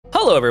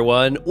Hello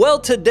everyone. Well,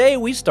 today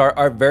we start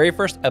our very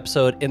first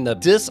episode in the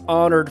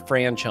Dishonored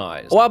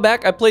franchise. A while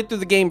back, I played through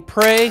the game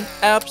Prey,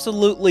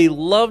 absolutely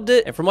loved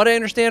it, and from what I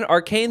understand,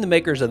 Arkane, the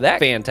makers of that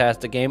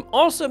fantastic game,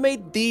 also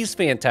made these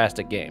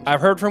fantastic games.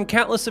 I've heard from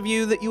countless of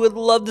you that you would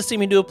love to see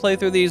me do a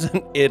playthrough of these,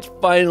 and it's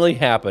finally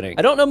happening.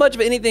 I don't know much of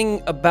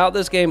anything about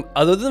this game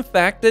other than the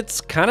fact it's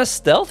kind of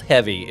stealth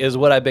heavy, is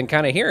what I've been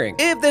kind of hearing.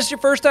 If this is your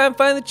first time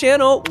finding the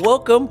channel,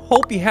 welcome.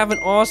 Hope you have an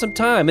awesome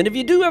time, and if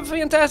you do have a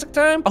fantastic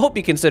time, I hope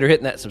you consider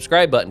hitting that subscribe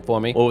button for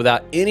me. Well,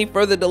 without any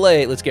further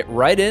delay, let's get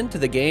right into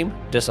the game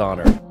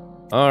Dishonored.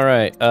 All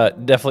right,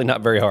 definitely not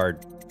very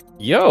hard.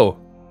 Yo.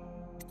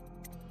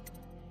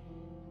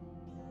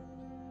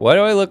 Why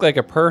do I look like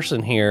a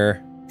person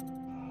here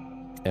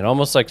and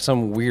almost like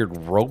some weird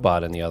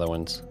robot in the other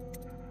ones?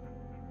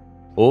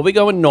 We'll be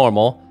going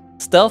normal.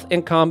 Stealth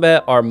and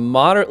combat are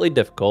moderately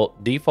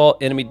difficult.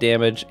 Default enemy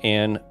damage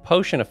and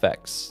potion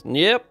effects.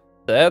 Yep,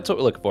 that's what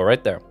we're looking for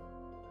right there.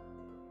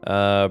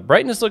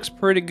 Brightness looks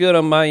pretty good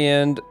on my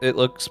end. It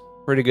looks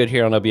pretty good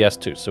here on OBS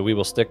too, so we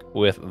will stick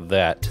with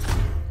that.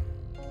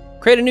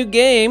 Create a new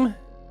game.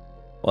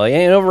 Well, you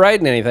ain't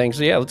overriding anything,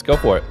 so yeah, let's go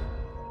for it.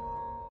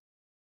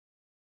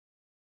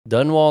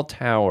 Dunwall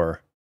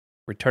Tower.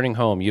 Returning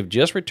home. You've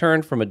just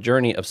returned from a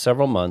journey of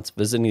several months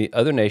visiting the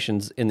other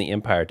nations in the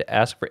Empire to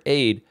ask for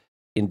aid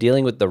in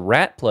dealing with the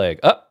rat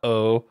plague.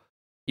 Uh-oh.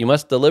 You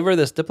must deliver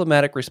this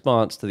diplomatic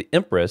response to the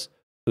Empress,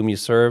 whom you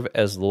serve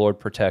as Lord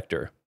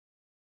Protector.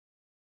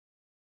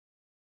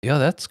 Yo,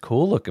 that's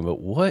cool looking, but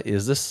what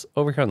is this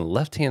over here on the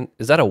left hand?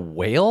 Is that a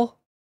whale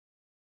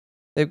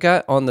they've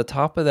got on the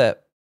top of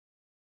that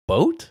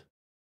boat?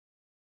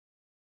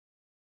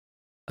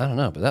 I don't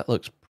know, but that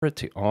looks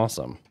pretty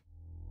awesome.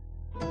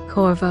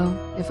 Corvo,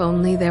 if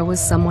only there was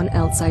someone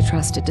else I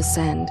trusted to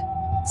send,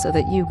 so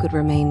that you could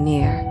remain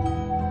near.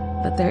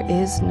 But there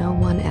is no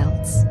one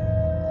else,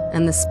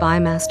 and the Spy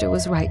Master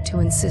was right to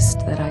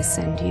insist that I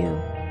send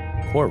you.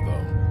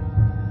 Corvo.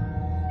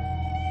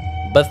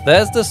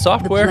 Bethesda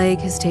Software? The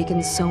plague has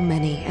taken so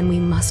many, and we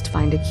must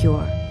find a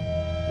cure.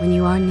 When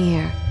you are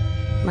near,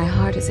 my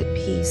heart is at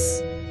peace.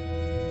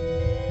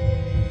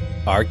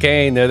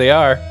 Arkane, there they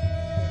are.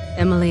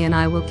 Emily and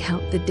I will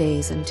count the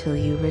days until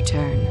you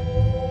return.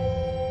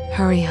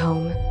 Hurry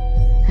home,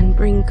 and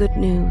bring good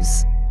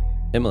news.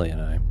 Emily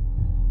and I.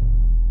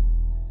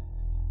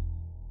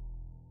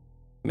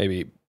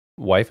 Maybe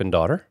wife and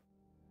daughter?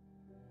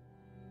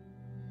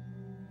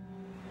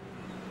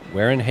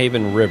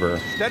 Warrenhaven River.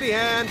 Steady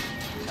hand.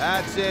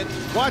 That's it.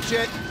 Watch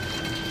it.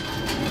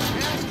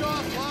 Cast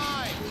off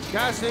line.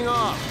 Casting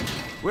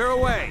off. We're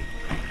away.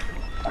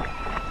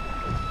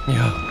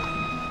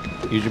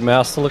 Yeah. Use your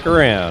mouse to look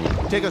around.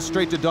 Take us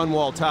straight to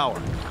Dunwall Tower.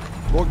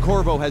 Lord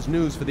Corvo has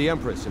news for the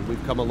Empress, and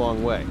we've come a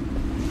long way.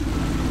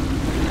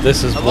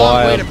 This is wild. A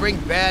long way to bring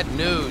bad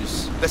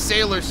news. The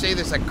sailors say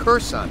there's a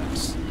curse on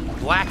us.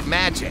 Black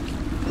magic.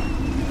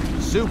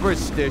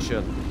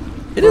 Superstition.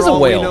 It is a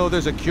whale. We know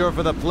there's a cure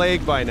for the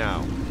plague by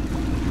now.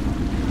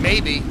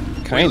 Maybe.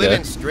 Kinda. We live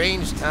in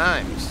strange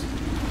times.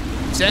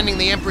 Sending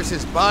the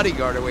Empress's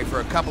bodyguard away for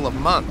a couple of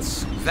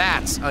months.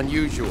 That's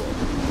unusual.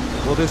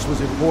 Well, this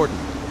was important.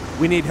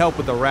 We need help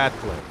with the rat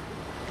plague.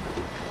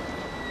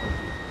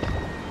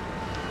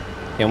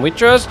 Can we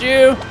trust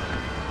you?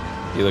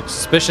 You look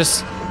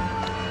suspicious.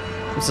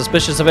 I'm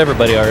suspicious of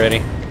everybody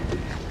already.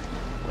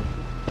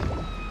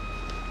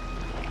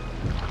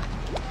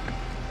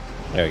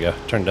 There we go.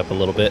 Turned it up a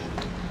little bit.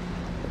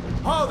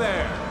 Ho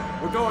there!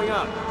 We're going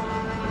up.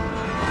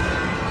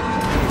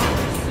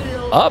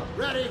 Up?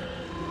 Ready.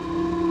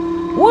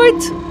 What?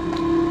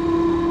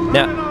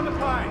 Now,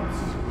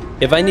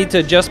 if I need to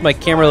adjust my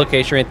camera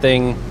location or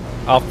anything,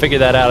 I'll figure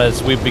that out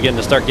as we begin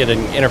to start getting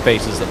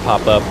interfaces that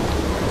pop up.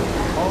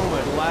 Home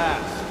at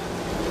last.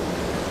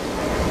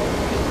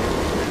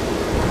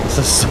 This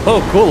is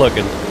so cool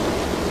looking.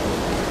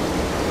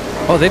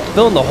 Oh, they've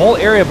filled the whole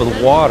area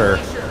with water.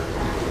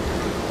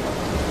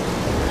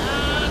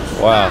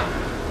 Wow.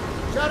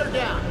 Shut her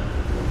down.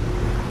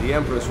 The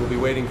Empress will be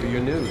waiting for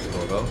your news,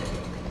 Corvo.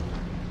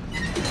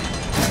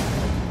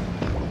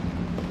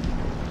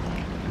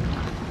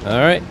 All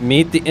right,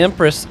 meet the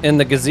Empress in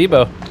the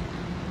gazebo.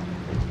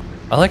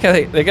 I like how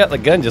they got the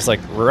gun just like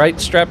right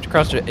strapped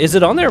across her. Is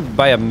it on there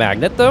by a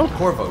magnet though?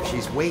 Corvo,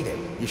 she's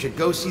waiting. You should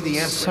go see the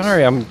Empress.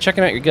 Sorry, I'm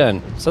checking out your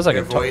gun. Sounds like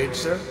Your a voyage,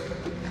 sir?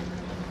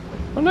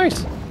 Oh,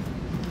 nice.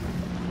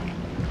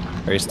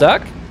 Are you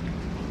stuck?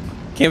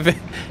 Can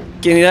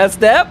you not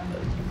step?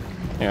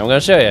 Here, I'm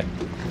gonna show you.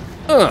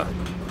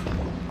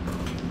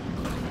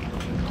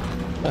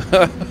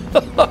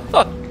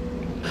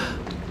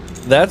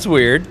 That's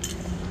weird.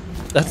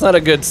 That's not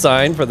a good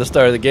sign for the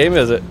start of the game,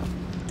 is it?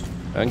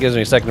 That gives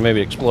me a second to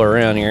maybe explore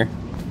around here.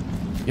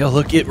 Yo,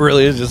 look, it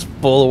really is just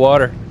full of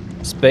water.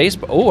 Space,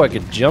 oh, I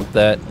could jump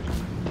that.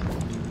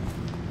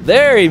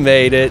 There, he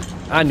made it.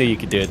 I knew you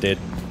could do it, dude.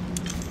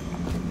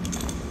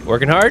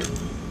 Working hard?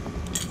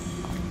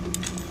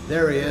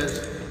 There he is.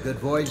 Good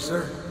voyage,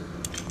 sir.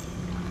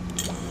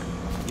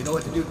 You know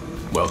what to do?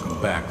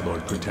 Welcome back,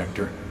 Lord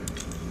Protector.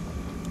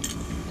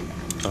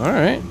 All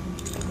right.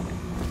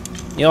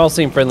 You all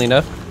seem friendly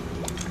enough.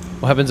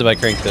 What happens if I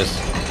crank this?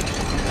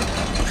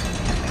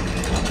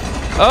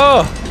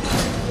 Oh!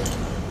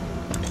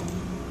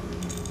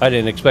 I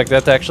didn't expect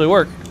that to actually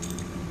work.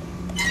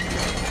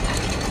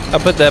 I'll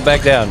put that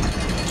back down.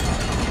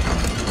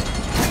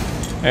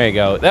 There you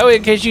go. That way,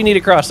 in case you need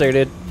a cross there,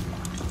 dude.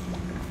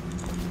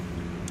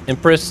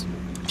 Empress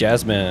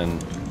Jasmine.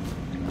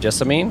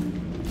 Jessamine?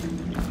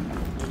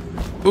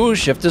 Ooh,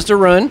 shift is to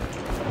run.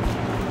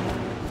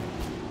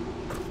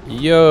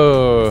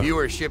 Yo.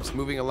 Fewer ships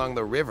moving along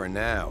the river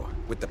now,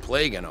 with the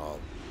plague and all.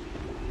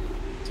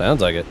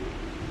 Sounds like it.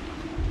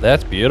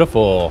 That's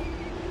beautiful.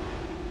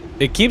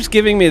 It keeps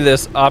giving me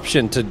this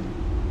option to,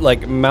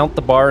 like, mount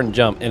the bar and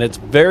jump, and it's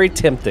very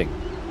tempting.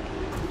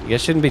 You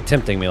guys shouldn't be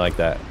tempting me like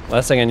that.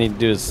 Last thing I need to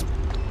do is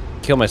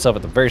kill myself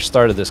at the very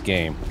start of this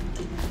game.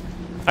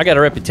 I got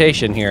a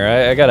reputation here.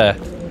 I gotta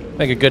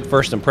make a good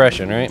first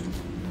impression, right?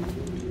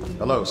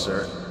 Hello,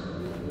 sir.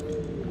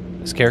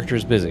 This character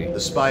is busy. The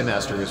spy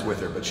master is with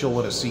her, but she'll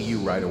want to see you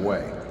right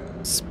away.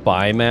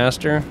 Spy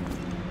master?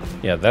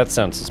 Yeah, that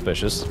sounds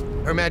suspicious.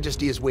 Her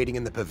Majesty is waiting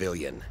in the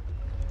pavilion.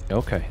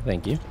 Okay,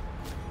 thank you.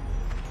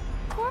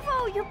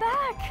 Corvo, you're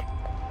back!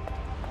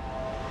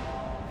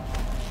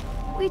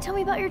 Will you tell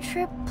me about your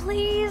trip,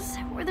 please?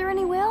 Were there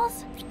any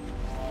whales?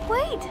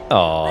 Wait!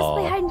 Aww. Let's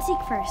play hide and seek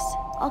first.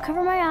 I'll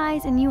cover my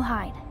eyes and you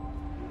hide.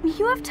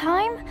 You have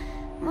time?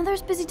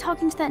 Mother's busy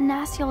talking to that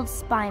nasty old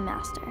spy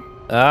master.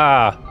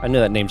 Ah, I knew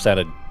that name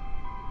sounded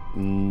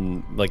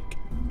like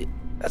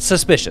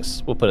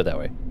suspicious. We'll put it that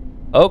way.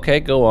 Okay,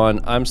 go on.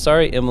 I'm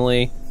sorry,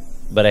 Emily,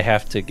 but I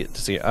have to get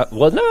to see her.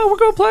 Well, no, we're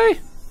gonna play.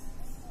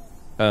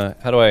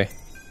 How do I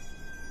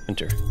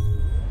enter?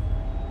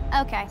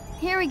 Okay,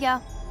 here we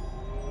go.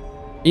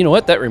 You know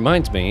what? That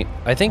reminds me.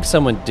 I think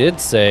someone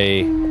did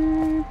say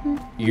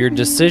your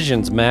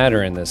decisions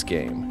matter in this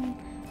game.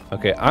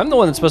 Okay, I'm the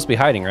one that's supposed to be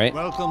hiding, right?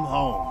 Welcome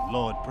home,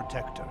 Lord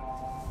Protector.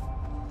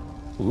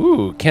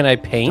 Ooh, can I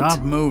paint?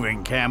 Stop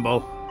moving,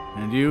 Campbell.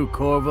 And you,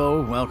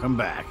 Corvo, welcome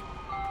back.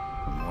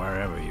 From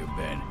wherever you've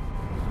been.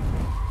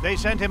 They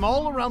sent him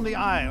all around the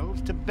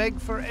Isles to beg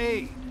for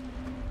aid.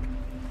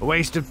 A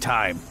waste of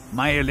time.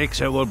 My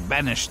elixir will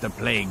banish the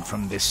plague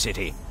from this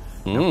city.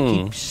 Now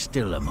keep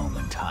still a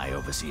moment, High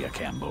Overseer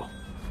Campbell.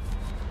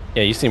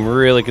 Yeah, you seem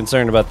really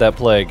concerned about that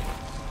plague.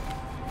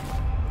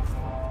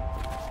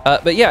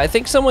 But yeah, I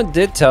think someone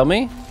did tell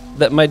me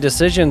that my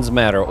decisions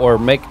matter or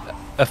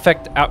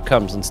affect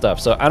outcomes and stuff.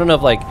 So I don't know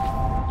if like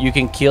you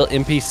can kill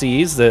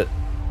NPCs that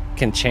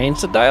can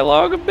change the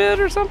dialogue a bit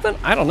or something.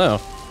 I don't know.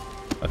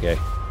 Okay.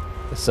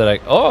 So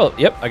oh,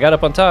 yep, I got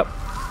up on top.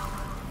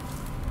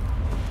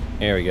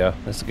 There we go.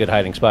 That's a good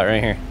hiding spot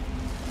right here.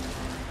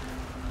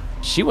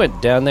 She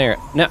went down there.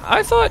 Now,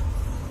 I thought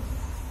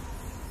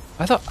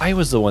I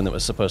was the one that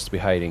was supposed to be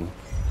hiding.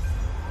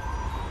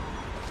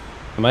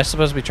 Am I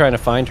supposed to be trying to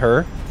find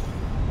her?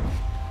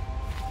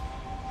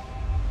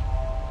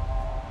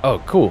 Oh,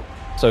 cool.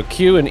 So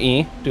Q and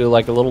E do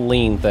like a little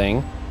lean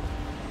thing.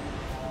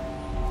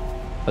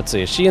 Let's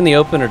see, is she in the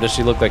open or does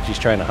she look like she's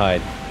trying to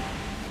hide?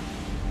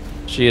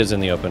 She is in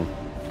the open.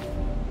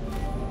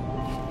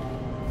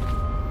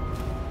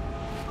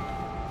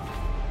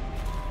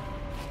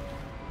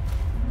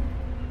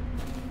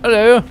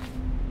 Hello.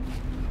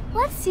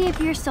 Let's see if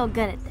you're still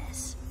good at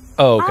this.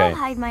 Oh, okay. I'll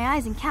hide my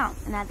eyes and count,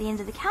 and at the end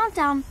of the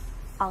countdown,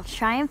 I'll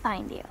try and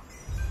find you.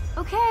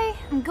 Okay,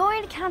 I'm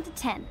going to count to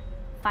 10.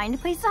 Find a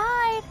place to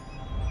hide.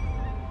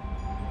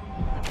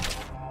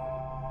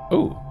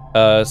 Ooh.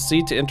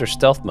 C to enter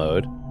stealth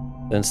mode,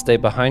 then stay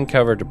behind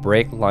cover to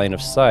break line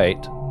of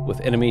sight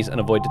with enemies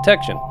and avoid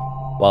detection.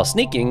 While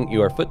sneaking,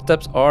 your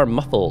footsteps are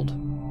muffled.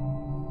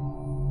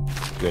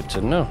 Good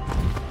to know.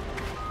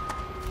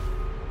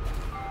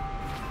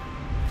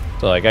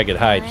 So like I could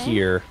hide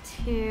here.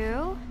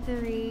 2,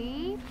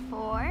 3,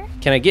 4.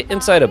 Can I get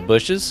inside of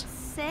bushes?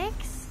 6,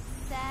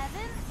 7,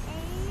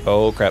 8.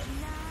 Oh crap.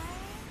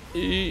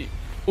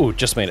 Ooh,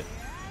 just made it.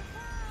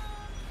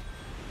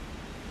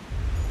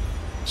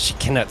 She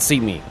cannot see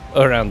me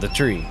around the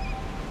tree.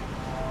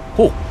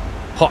 Oh,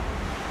 ha.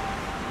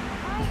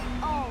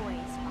 I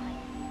always find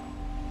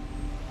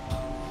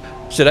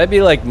you. Should I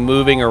be like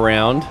moving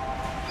around?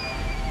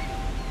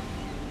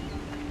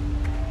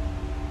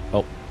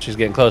 Oh, she's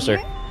getting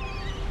closer.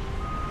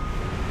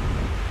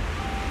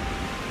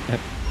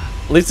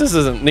 At least this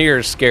isn't near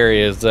as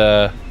scary as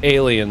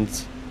Alien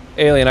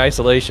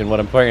Isolation, what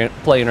I'm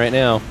playing right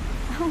now.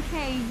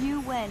 Okay, you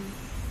win.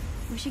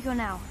 We should go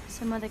now,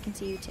 so Mother can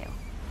see you too.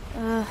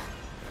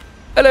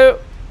 Hello.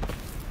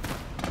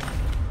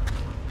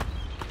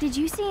 Did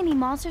you see any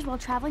monsters while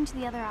traveling to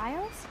the other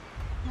isles?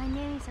 My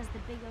nanny says the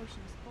big ocean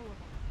is full of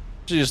them.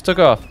 She just took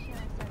off.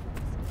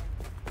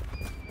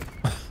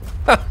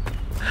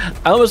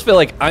 I almost feel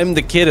like I'm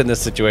the kid in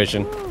this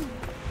situation.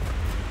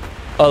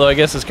 Although I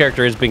guess this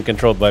character is being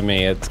controlled by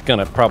me, it's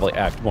gonna probably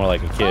act more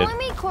like a kid. Follow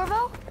me,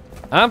 Corvo.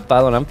 I'm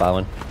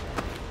following.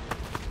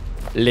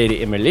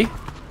 Lady Emily.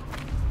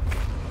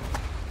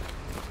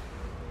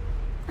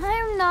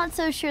 I'm not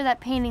so sure that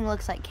painting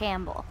looks like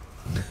Campbell.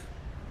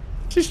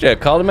 She should have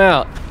called him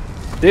out.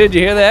 Dude, you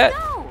hear that?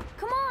 No,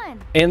 come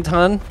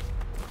Anton?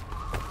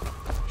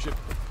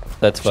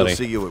 That's funny. She'll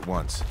see you at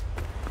once.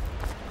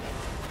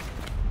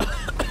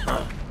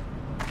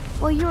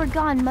 While you were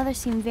gone, Mother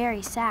seemed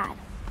very sad.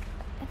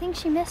 I think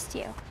she missed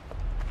you.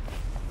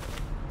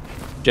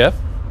 Jeff?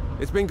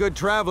 It's been good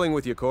traveling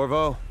with you,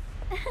 Corvo.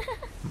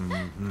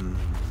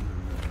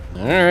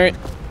 All right.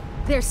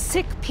 They're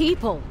sick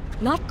people,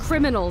 not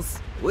criminals.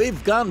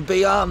 We've gone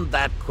beyond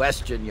that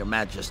question, Your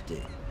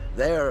Majesty.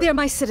 They're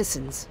my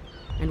citizens,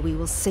 and we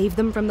will save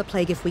them from the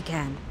plague if we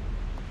can.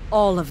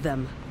 All of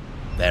them.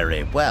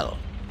 Very well.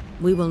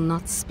 We will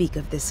not speak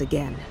of this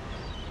again.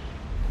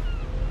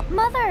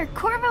 Mother,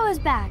 Corvo is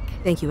back.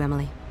 Thank you,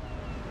 Emily.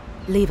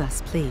 Leave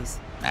us, please.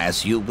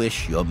 As you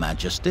wish, Your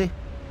Majesty.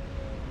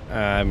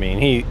 I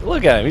mean,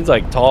 look at him. He's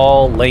like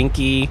tall,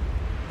 lanky.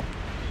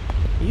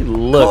 He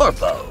looks...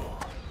 Corvo.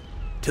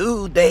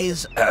 2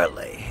 days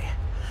early.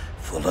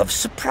 Full of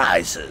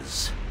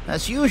surprises,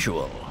 as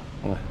usual.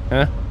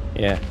 Huh?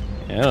 Yeah.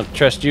 I don't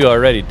trust you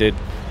already, dude.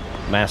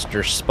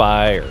 Master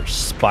Spy or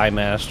Spy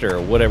Master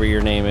or whatever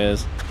your name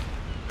is.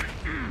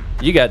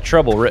 You got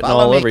trouble written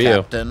all over you.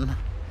 Captain.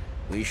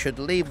 We should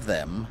leave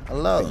them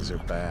alone. Things are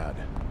bad.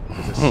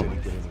 Is the city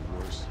getting any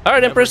worse? All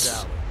right,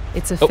 Empress.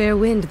 It's a fair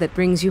wind that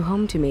brings you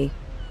home to me.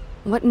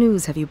 What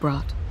news have you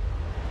brought?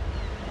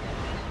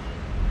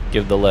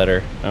 Give the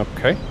letter.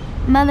 Okay.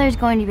 Mother's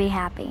going to be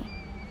happy.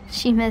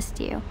 She missed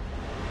you.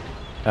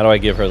 How do I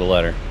give her the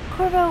letter?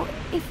 Corvo,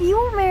 if you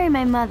will marry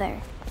my mother,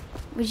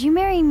 would you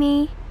marry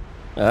me?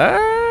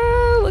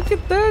 Ah, look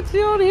at that.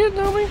 See all the hitting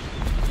on me?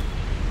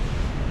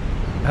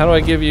 How do I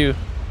give you...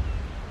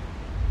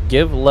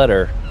 Give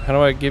letter. How do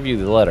I give you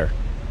the letter?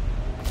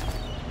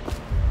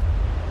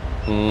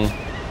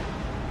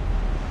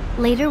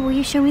 Later, will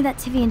you show me that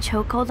Tivian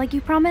chokehold like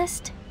you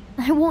promised?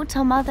 I won't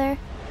tell Mother.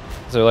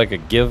 Is there like a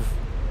give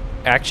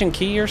action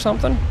key or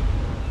something?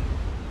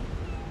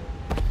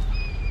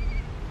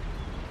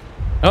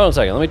 Hold on a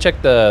second. Let me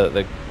check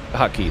the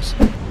hotkeys.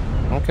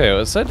 Okay,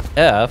 well, it said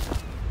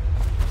F.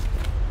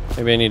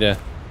 Maybe I need to...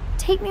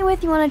 Take me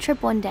with you on a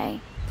trip one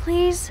day,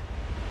 please.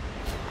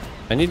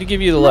 I need to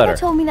give you the Mother letter.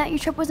 told me that your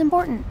trip was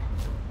important.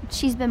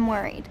 She's been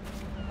worried.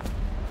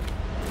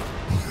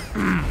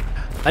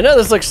 I know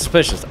this looks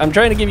suspicious. I'm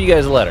trying to give you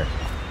guys a letter.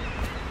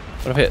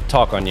 What if I hit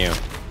talk on you?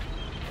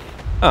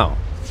 Oh.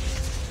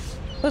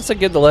 Let's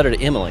give the letter to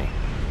Emily.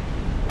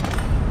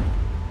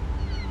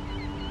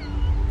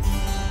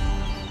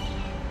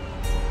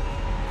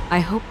 I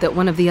hoped that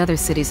one of the other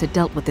cities had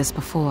dealt with this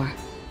before,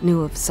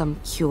 knew of some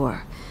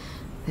cure.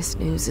 This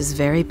news is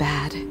very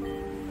bad.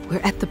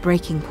 We're at the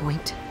breaking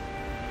point.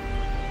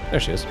 There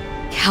she is.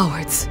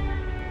 Cowards.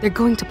 They're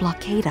going to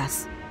blockade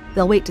us.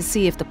 They'll wait to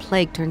see if the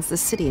plague turns the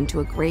city into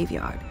a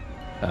graveyard.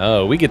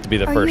 Oh, we get to be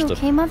the Are first you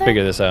okay, to Mother?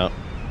 figure this out.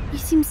 You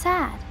seem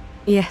sad.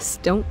 Yes,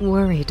 don't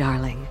worry,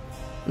 darling.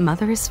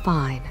 Mother is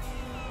fine.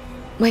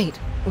 Wait,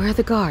 where are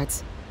the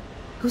guards?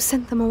 Who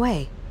sent them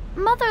away?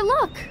 Mother,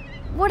 look!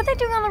 What are they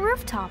doing on the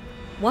rooftop?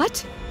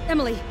 What?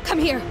 Emily, come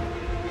here.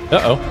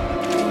 Uh-oh.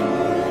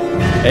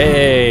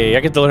 Hey, I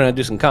get to learn how to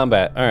do some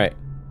combat. All right.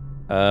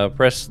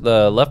 Press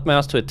the left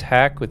mouse to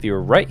attack with your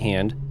right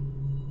hand.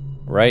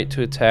 Right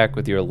to attack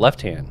with your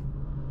left hand.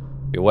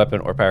 Your weapon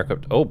or power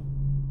equipped. Oh,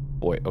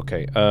 boy.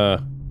 Okay. Oh,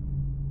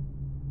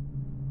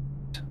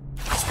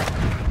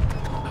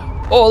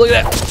 look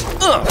at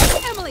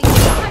that. Emily!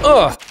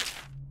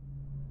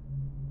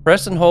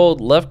 Press and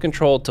hold left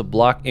control to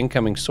block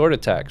incoming sword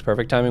attacks.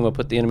 Perfect timing will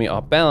put the enemy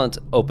off balance,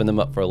 open them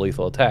up for a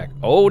lethal attack.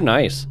 Oh,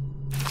 nice.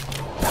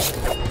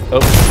 Oh,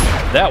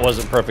 that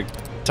wasn't perfect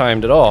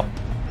timed at all.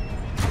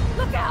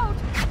 Look out!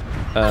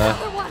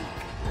 Another one!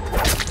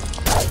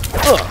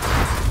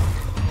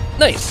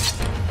 Nice.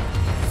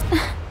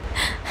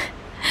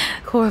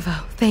 Corvo,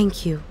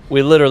 thank you.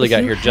 We literally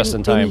got If you here just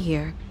in hadn't time. been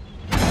here.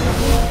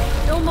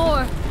 No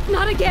more!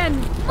 Not again!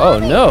 Oh,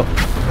 no.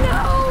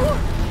 No!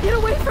 Get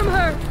away from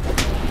her!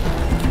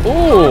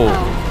 Ooh.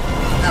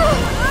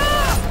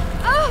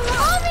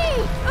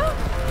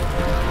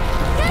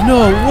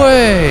 No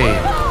way.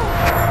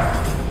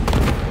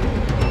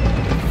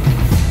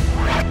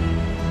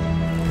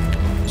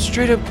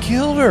 Straight up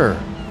killed her.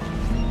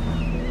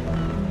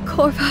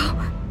 Corvo,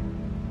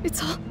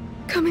 it's all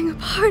coming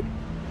apart.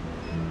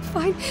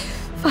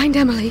 Find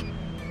Emily.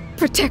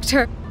 Protect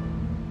her.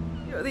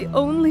 You're the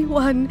only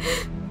one.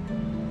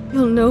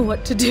 You'll know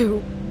what to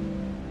do.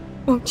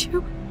 Won't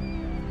you?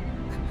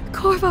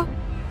 Corvo.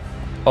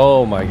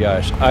 Oh my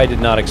gosh, I did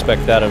not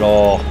expect that at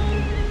all.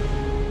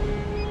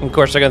 Of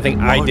course, they're gonna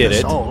think I did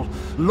it. All,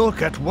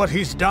 look at what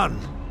he's done.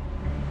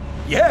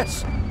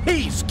 Yes,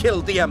 he's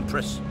killed the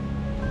Empress.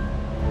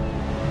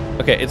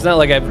 Okay, it's not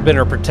like I've been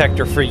her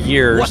protector for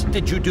years. What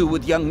did you do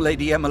with young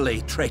Lady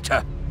Emily,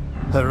 traitor?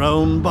 Her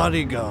own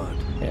bodyguard.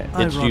 Yeah,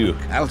 it's Ironic. you.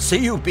 I'll see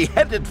you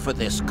beheaded for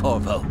this,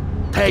 Corvo.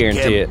 I Take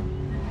guarantee him.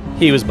 it.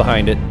 He was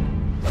behind it.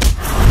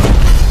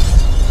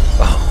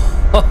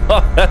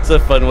 That's a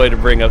fun way to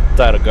bring up the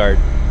title card.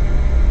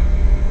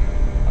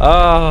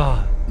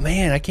 Oh,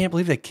 man, I can't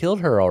believe they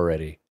killed her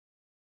already.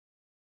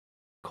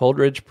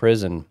 Coldridge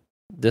Prison.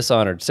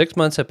 Dishonored. 6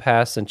 months have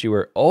passed since you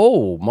were...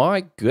 Oh,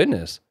 my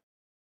goodness.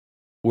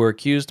 Were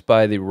accused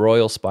by the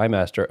royal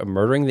spymaster of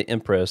murdering the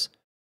Empress,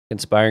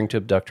 conspiring to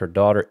abduct her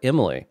daughter,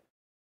 Emily,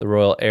 the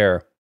royal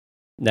heir.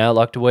 Now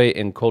locked away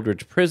in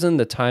Coldridge Prison,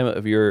 the time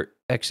of your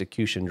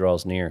execution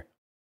draws near.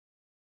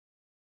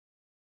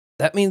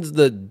 That means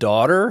the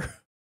daughter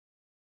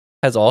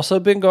has also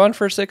been gone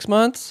for 6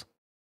 months?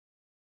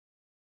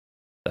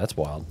 That's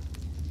wild.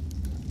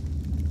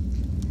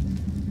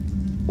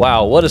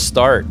 Wow, what a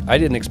start. I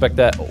didn't expect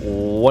that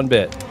one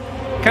bit.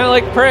 Kind of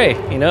like Prey,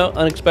 you know,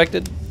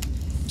 unexpected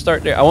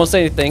start there. I won't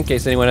say anything in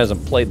case anyone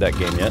hasn't played that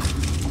game yet.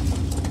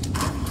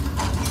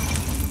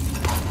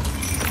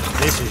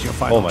 This is your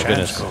final my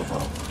chance, goodness.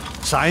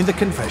 Corvo. Sign the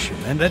confession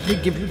and let me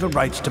give you the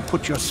rights to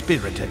put your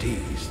spirit at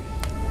ease.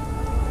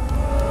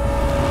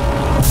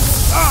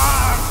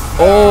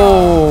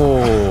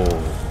 Oh!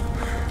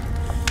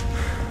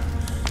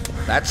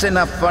 That's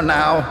enough for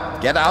now.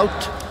 Get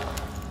out.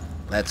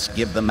 Let's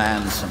give the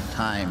man some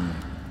time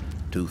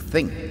to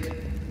think.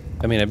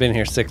 I mean, I've been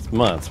here 6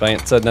 months. If I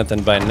ain't said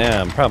nothing by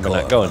now, I'm probably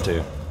not going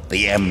to.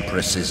 The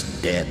Empress is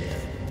dead.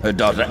 Her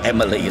daughter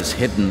Emily is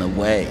hidden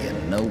away,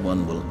 and no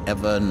one will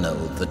ever know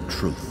the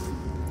truth.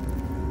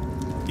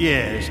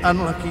 Yes,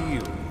 unlucky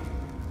you.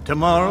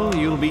 Tomorrow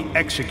you'll be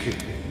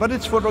executed, but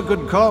it's for a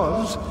good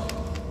cause.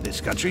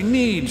 This country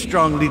needs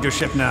strong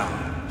leadership now,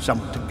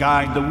 someone to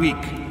guide the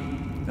weak,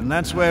 and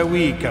that's where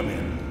we come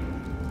in.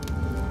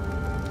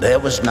 There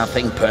was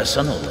nothing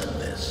personal in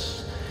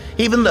this,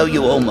 even though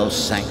you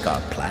almost sank our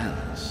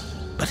plans.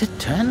 But it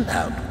turned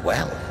out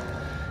well.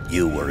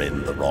 You were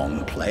in the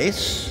wrong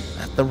place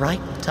at the right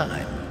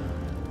time,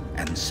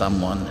 and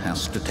someone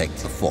has to take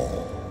the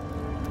fall.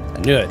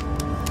 I knew it.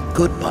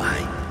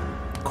 Goodbye,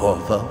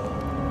 Corvo.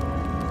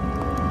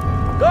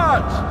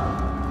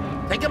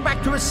 Guards! Take him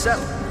back to his cell.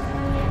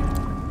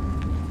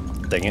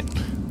 Dang it.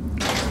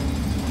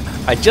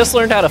 I just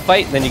learned how to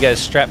fight, and then you guys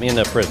strapped me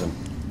into prison.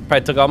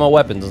 Probably took all my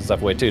weapons and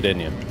stuff away too,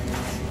 didn't you?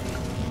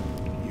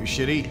 You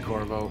should eat,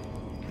 Corvo.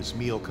 This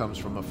meal comes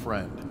from a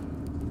friend.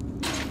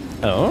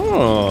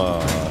 Oh.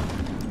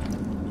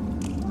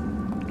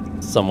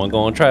 Someone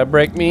gonna try to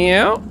break me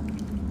out?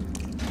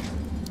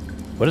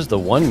 What does the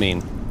 1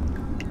 mean?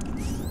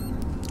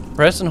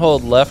 Press and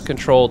hold left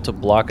control to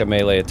block a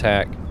melee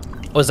attack.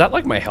 Oh, is that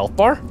like my health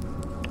bar?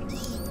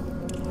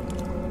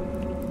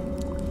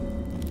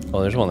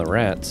 Oh, there's one of the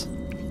rats.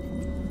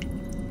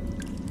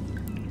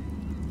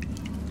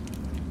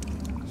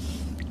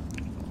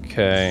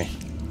 Okay.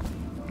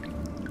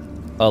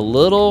 A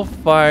little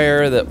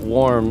fire that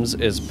warms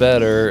is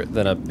better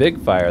than a big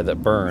fire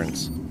that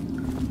burns.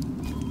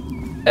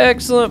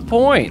 Excellent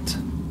point.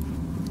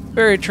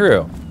 Very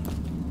true.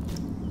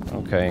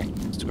 Okay,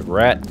 stupid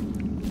rat.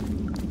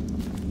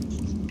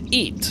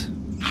 Eat.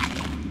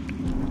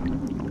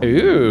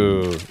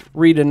 Ooh,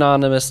 read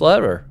anonymous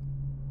letter.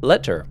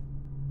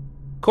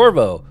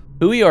 Corvo,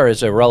 who we are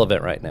is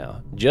irrelevant right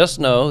now. Just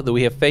know that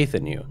we have faith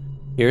in you.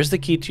 Here's the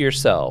key to your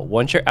cell.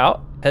 Once you're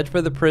out, head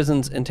for the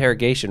prison's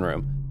interrogation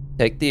room.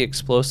 Take the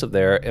explosive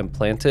there and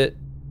plant it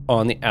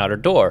on the outer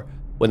door.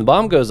 When the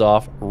bomb goes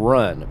off,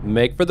 run.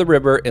 Make for the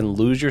river and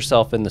lose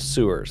yourself in the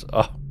sewers.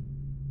 Oh,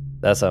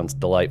 that sounds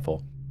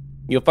delightful.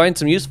 You'll find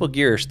some useful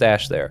gear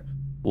stashed there.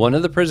 One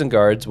of the prison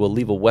guards will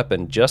leave a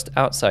weapon just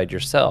outside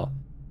your cell.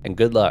 And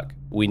good luck.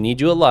 We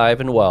need you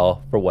alive and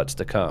well for what's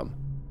to come.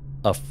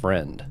 A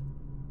friend.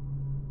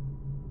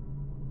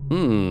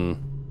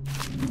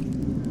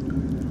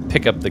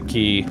 Pick up the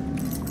key.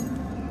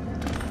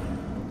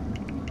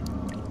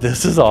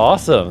 This is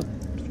awesome.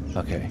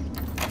 Okay.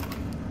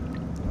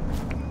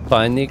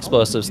 Find the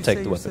explosives,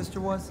 take the weapon. Sister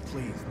was?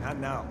 Please, not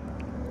now.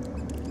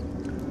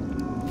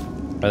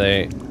 Are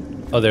they?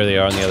 Oh, there they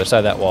are on the other side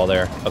of that wall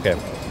there. Okay.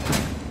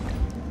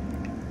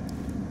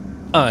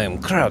 I am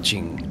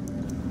crouching.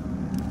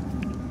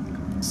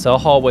 Cell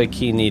hallway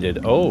key needed.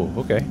 Oh,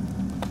 okay.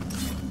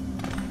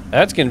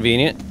 That's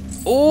convenient.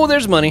 Oh,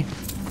 there's money.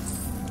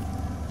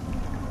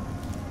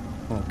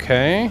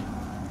 Okay.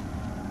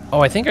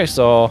 Oh, I think I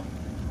saw...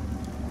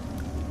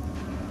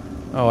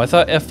 Oh, I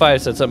thought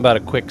F5 said something about a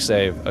quick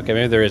save. Okay,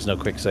 maybe there is no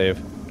quick save.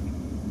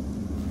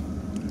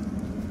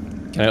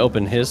 Can I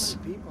open his?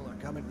 People are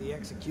coming to the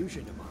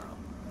execution tomorrow.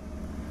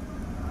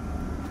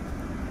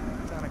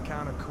 It's on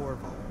account of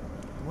Corvo,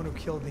 the one who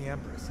killed the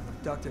Empress and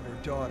abducted her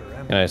daughter,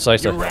 Emily. Can I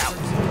slice it?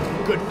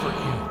 Good for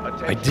you.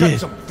 I did.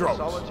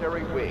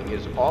 Solitary wing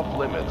is off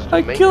limits to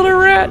I killed a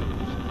rat.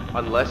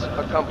 unless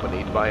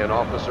accompanied by an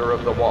officer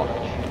of the watch.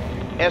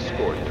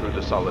 Escort through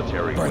the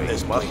solitary wing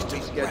must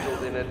be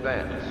scheduled in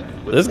advance.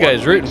 This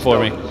guy's rooting for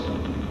me.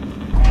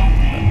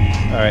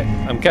 Alright,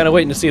 I'm kind of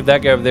waiting to see if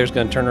that guy over there is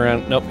going to turn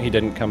around. Nope, he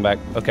didn't come back.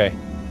 Okay.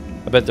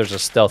 I bet there's a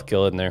stealth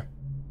kill in there.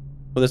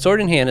 With a sword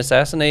in hand,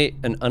 assassinate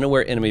an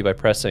unaware enemy by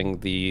pressing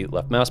the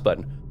left mouse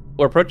button.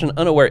 Or approach an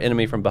unaware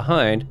enemy from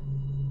behind,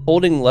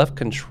 holding left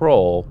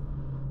control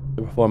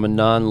to perform a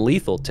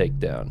non-lethal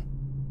takedown.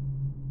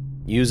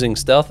 Using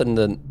stealth and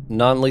the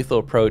non-lethal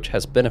approach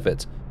has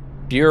benefits.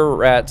 Fewer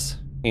rats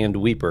and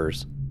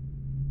weepers.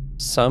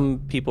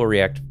 Some people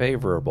react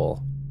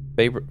favorable.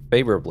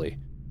 favorably.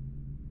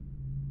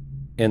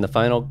 And the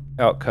final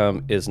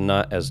outcome is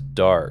not as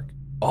dark.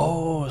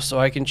 Oh, so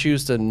I can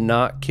choose to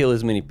not kill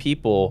as many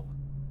people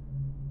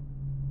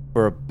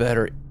for a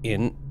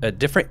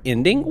different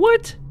ending?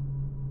 What?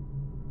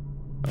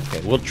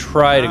 Okay, we'll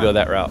try to go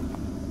that route.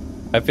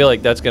 I feel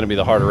like that's going to be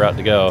the harder route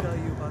to go. Tell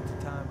you about the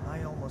time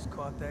I almost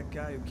caught that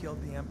guy who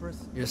killed the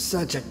Empress? You're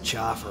such a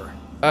choffer.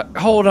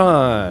 Hold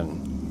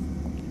on.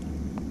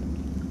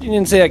 You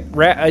didn't say that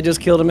rat I just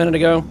killed a minute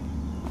ago?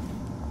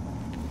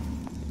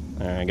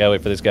 Alright, I gotta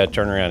wait for this guy to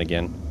turn around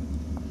again.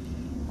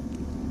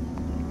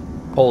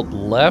 Hold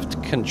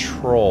left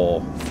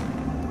control.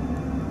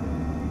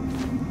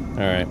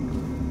 Alright.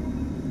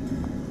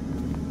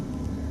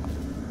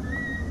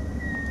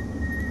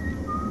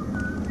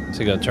 So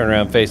you gonna turn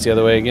around and face the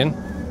other way again?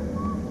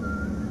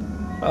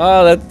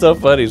 Oh, that's so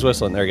funny. He's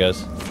whistling. There he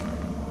goes.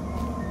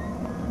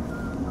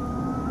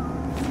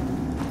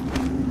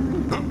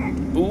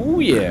 Ooh,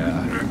 yeah.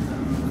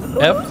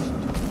 F.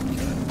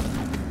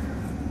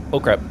 Oh,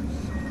 crap.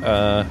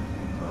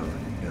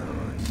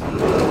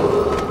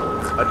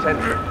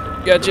 Attention.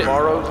 Gotcha.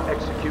 Tomorrow's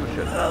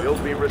execution will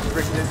be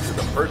restricted to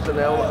the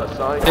personnel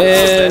assigned to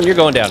And you're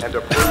going down. and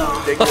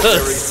approved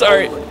dignitaries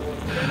Sorry. only.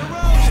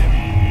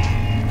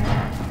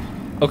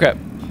 Okay.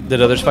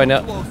 Did others find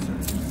out?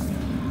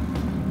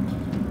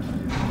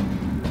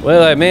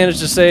 Well, I managed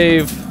to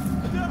save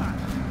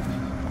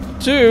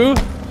 2.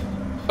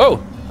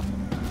 Oh.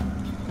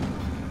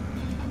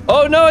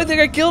 Oh no, I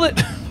think I killed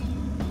it.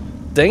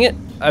 Dang it.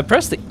 I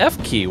pressed the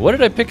F key. What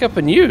did I pick up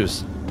and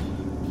use?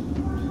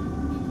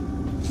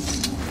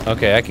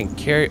 Okay, I can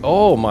carry.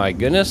 Oh my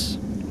goodness.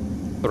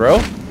 Throw?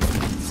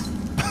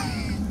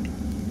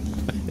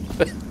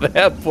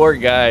 That poor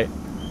guy.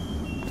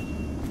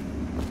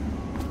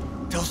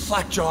 Tell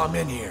Slackjaw I'm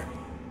in here.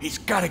 He's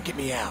gotta get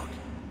me out.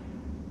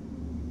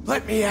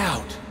 Let me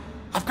out.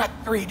 I've got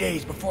 3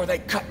 days before they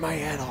cut my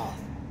head off.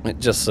 It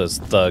just says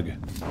thug.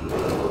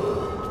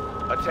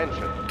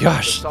 Attention.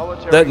 Gosh,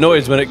 that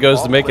noise when it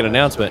goes to make an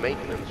announcement.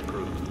 Maintenance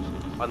crews,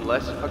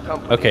 unless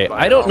accompanied Okay, by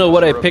I an don't know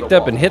what I officer of picked the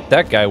up and hit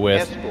that guy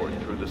with. Escort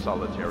through the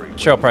solitary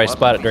Sure, I'll probably must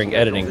spot it be during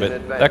editing,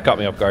 scheduled but in that caught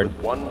me off guard.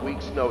 with 1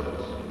 week's notice.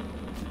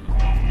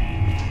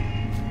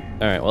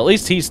 Alright, well at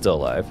least he's still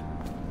alive.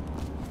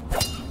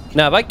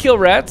 Now, if I kill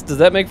rats, does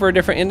that make for a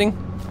different ending?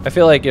 I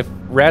feel like if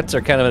rats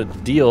are kind of a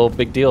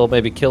big deal,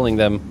 maybe killing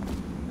them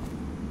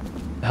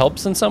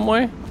helps in some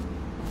way.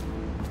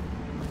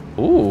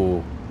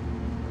 Ooh.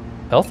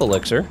 Health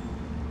elixir.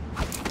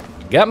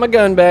 Got my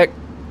gun back.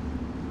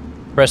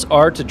 Press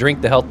R to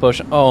drink the health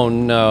potion. Oh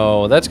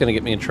no, that's gonna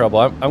get me in trouble.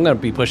 I'm gonna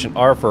be pushing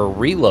R for a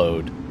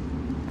reload.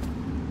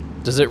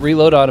 Does it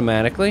reload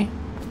automatically?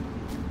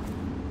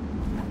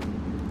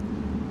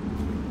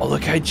 Oh,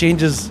 look how it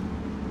changes.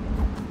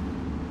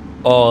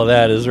 Oh,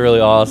 that is really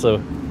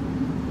awesome.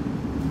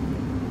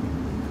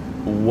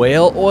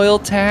 Whale oil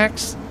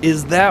tax?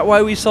 Is that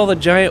why we saw the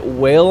giant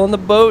whale on the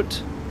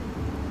boat?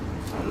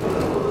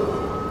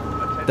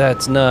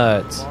 That's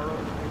nuts.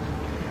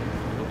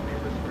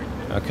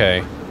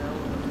 Okay.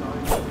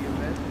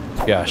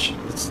 Gosh,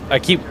 I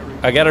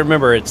gotta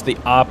remember it's the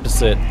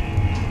opposite.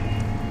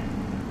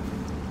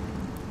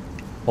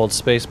 Hold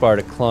spacebar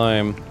to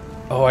climb.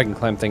 Oh, I can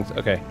climb things.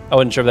 Okay. I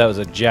wasn't sure if that was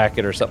a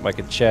jacket or something I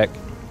could check.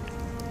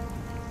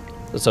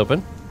 Let's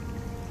open.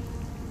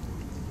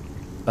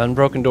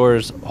 Unbroken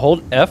doors.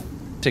 Hold F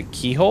to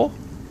keyhole?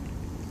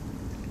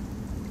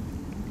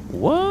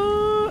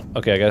 What?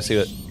 Okay, I gotta see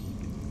what.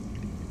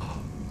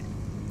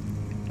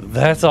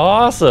 That's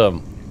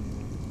awesome.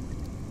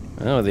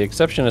 Oh, with the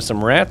exception of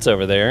some rats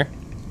over there.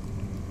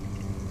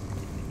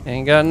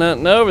 Ain't got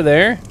nothing over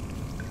there.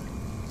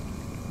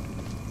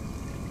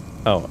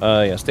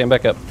 Oh, yeah, stand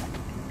back up.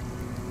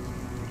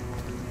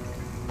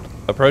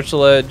 Approach the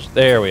ledge.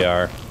 There we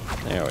are.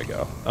 There we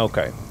go.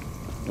 Okay.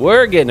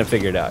 We're getting it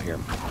figured out here.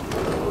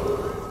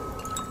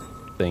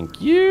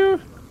 Thank you.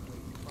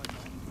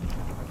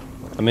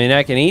 I mean,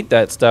 I can eat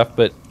that stuff,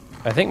 but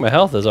I think my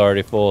health is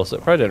already full, so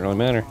it probably doesn't really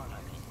matter.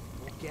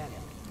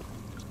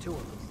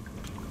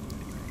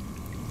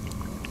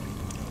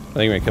 I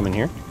think we're gonna come in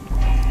here.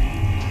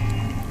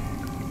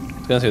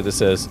 Let's go see what this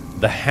says.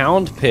 The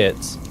Hound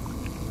Pits.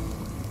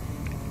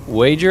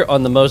 Wager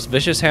on the most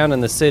vicious hound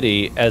in the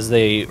city as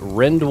they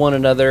rend one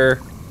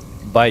another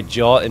by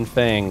jaw and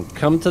fang.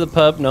 Come to the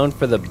pub known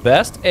for the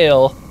best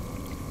ale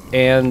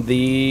and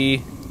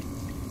the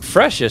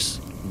freshest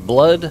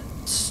blood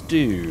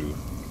stew.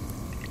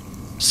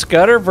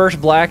 Scudder versus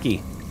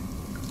Blackie.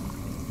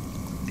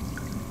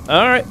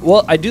 Alright,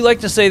 well, I do like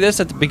to say this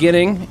at the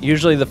beginning,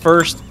 usually the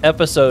first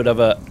episode of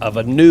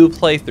a new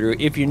playthrough.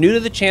 If you're new to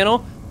the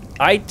channel,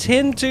 I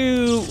tend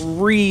to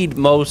read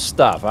most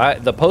stuff.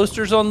 The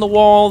posters on the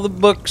wall, the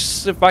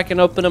books, if I can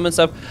open them and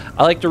stuff,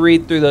 I like to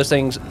read through those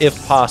things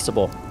if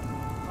possible.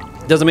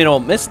 Doesn't mean I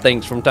won't miss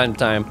things from time to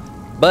time,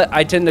 but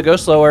I tend to go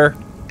slower.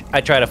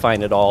 I try to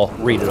find it all,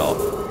 read it all.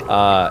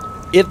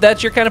 If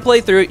that's your kind of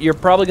playthrough, you're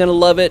probably going to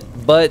love it,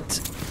 but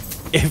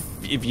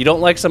if you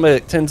don't like somebody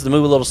that tends to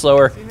move a little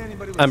slower,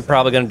 I'm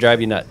probably going to drive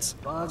you nuts.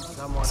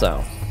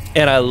 So,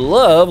 And I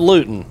love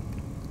looting.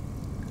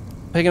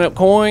 Picking up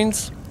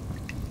coins.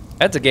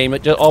 That's a game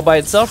just all by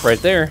itself right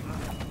there.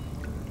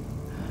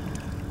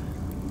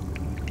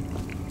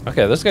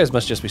 Okay, those guys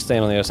must just be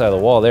staying on the other side of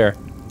the wall there.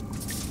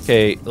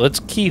 Okay, let's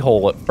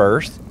keyhole it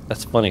first.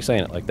 That's funny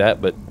saying it like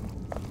that, but...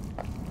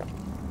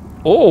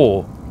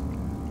 Oh!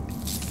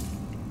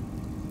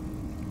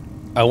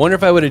 I wonder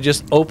if I would have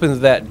just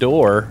opened that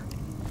door.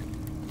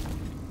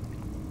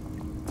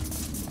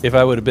 If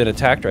I would have been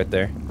attacked right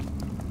there.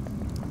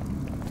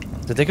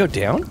 Did they go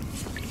down?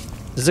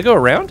 Does it go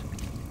around?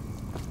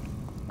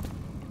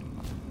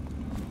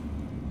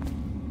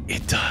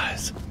 It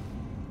does.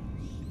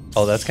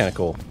 Oh, that's kind of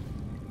cool.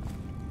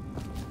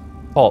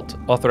 Halt.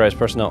 Authorized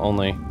personnel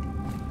only.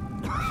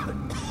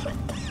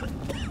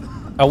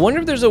 I wonder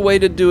if there's a way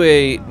to do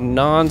a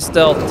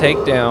non-stealth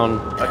takedown.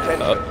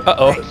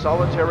 Uh-oh. The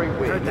solitary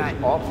wing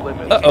is off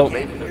limits.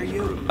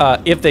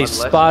 If they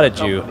spotted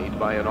you.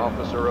 By an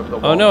officer of the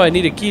Oh no, I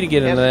need a key to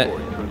get into that.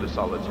 Escort through the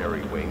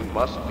solitary wing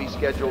must be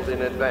scheduled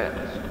in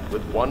advance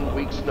with 1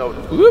 week's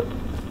notice. Whoop.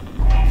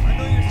 I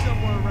know you're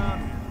somewhere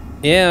around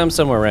here. Yeah, I'm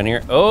somewhere around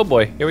here. Oh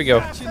boy, here we go.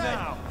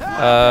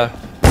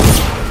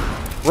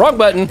 Wrong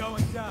button.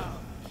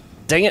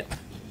 Dang it.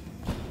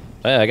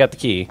 I got the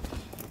key.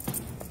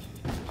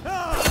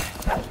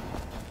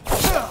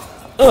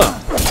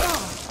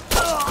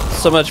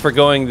 So much for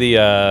going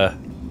the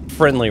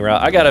friendly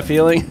route. I got a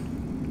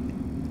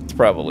feeling it's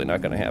probably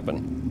not going to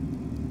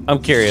happen.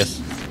 I'm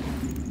curious.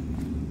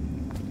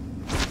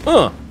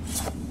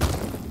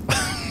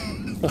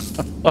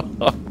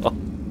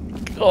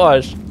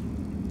 Gosh.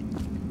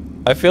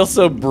 I feel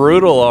so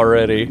brutal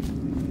already.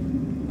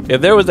 If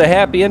there was a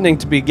happy ending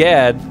to be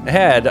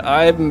had,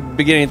 I'm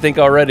beginning to think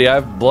already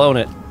I've blown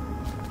it.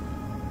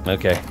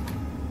 Okay.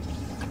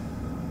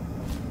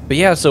 But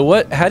yeah,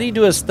 so how do you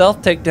do a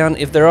stealth takedown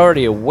if they're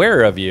already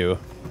aware of you?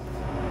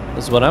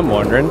 That's what I'm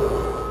wondering.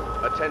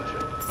 Attention.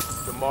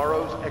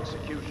 Tomorrow's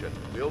execution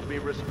will be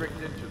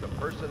restricted to the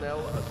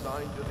personnel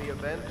assigned to the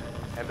event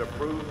and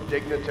approved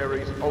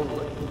dignitaries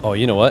only. Oh,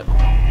 you know what?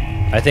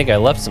 I think I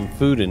left some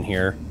food in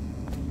here,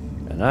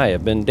 and I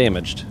have been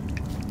damaged.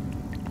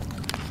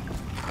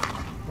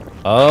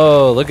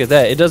 Oh, look at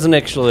that. It doesn't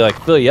actually like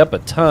fill you up a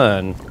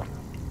ton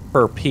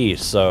per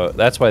piece, so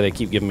that's why they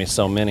keep giving me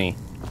so many.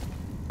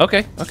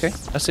 Okay, okay.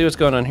 I see what's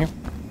going on here.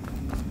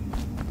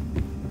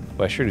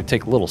 Well, I sure do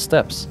take little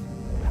steps.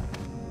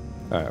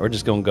 Alright, we're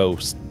just gonna go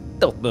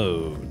stealth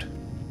mode.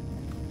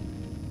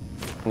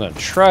 I'm gonna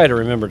try to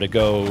remember to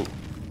go...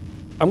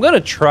 I'm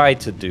gonna try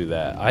to do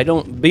that.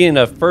 Being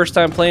a first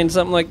time playing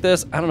something like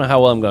this, I don't know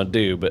how well I'm gonna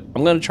do, but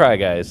I'm gonna try,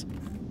 guys.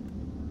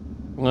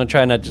 I'm gonna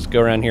try not just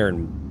go around here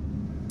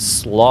and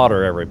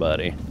slaughter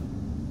everybody.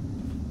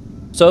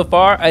 So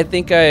far, I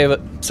think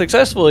I've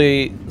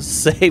successfully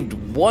saved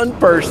one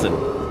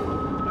person.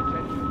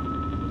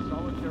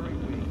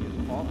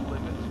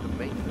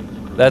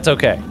 That's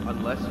okay.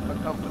 Unless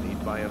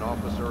accompanied by an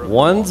officer of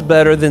One's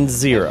better than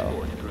zero.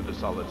 Escort through the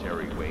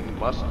solitary wing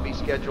must be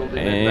scheduled in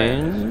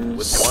And advance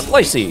with 1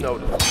 slicey. week's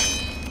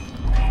notice.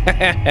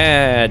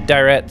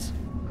 Direct.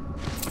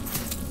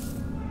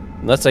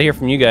 Unless I hear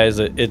from you guys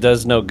that it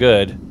does no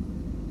good,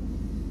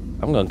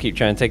 I'm gonna keep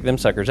trying to take them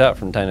suckers out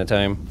from time to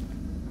time.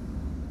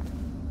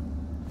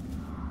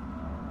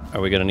 Are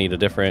we gonna need a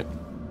different...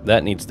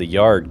 That needs the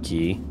yard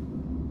key.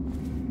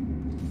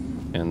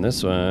 And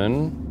this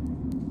one...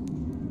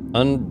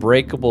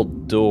 Unbreakable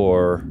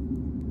door.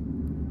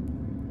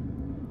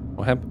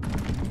 What happened?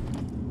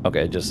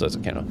 Okay, it just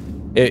doesn't count.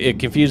 It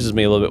confuses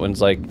me a little bit when it's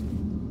like,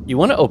 you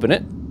want to open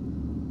it?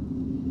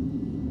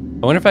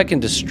 I wonder if I can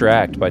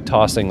distract by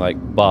tossing like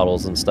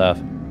bottles and stuff.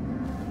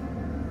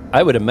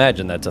 I would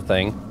imagine that's a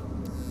thing.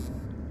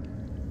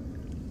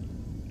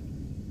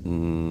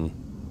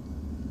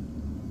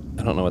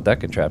 I don't know what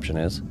that contraption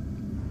is.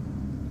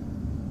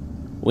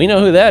 We know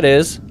who that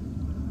is.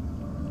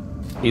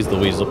 He's the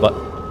weasel, but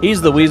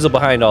he's the weasel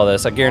behind all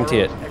this. I guarantee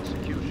it.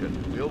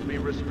 Execution will be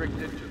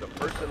restricted to the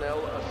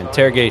personnel assigned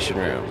Interrogation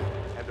room.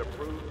 and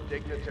approved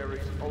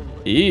dignitaries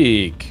only.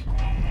 Eek.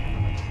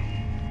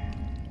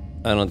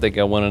 I don't think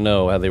I want to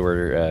know how they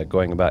were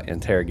going about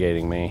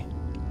interrogating me.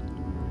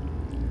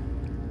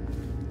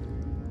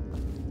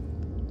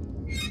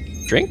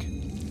 Drink?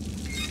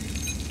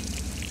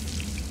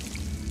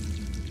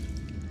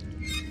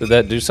 Did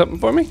that do something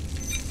for me?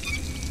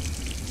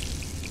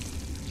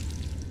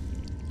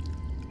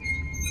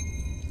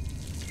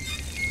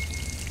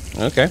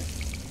 Okay.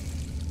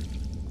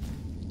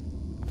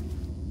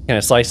 Can I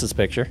slice this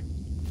picture?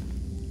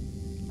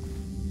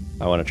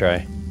 I want to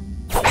try.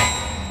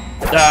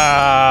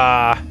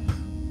 Ah!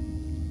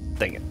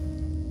 Dang it.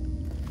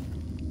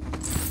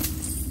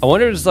 I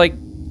wonder if it's like,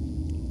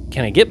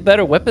 can I get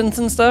better weapons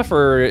and stuff,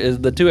 or is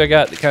the two I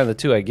got kind of the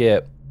two I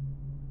get?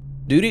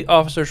 Duty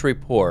officer's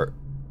report.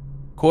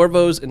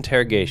 Corvo's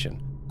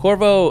interrogation.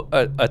 Corvo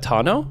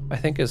Atano, I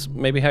think is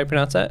maybe how you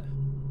pronounce that.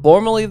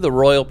 Formerly the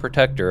Royal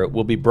Protector,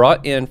 will be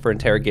brought in for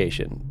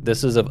interrogation.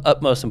 This is of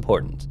utmost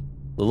importance.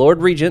 The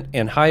Lord Regent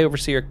and High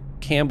Overseer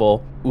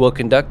Campbell will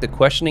conduct the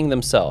questioning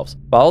themselves,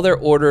 follow their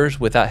orders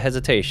without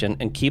hesitation,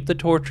 and keep the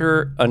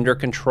torture under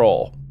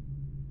control.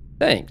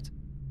 Thanks.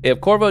 If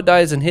Corvo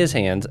dies in his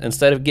hands,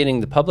 instead of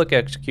getting the public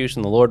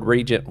execution the Lord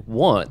Regent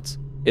wants,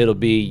 it'll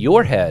be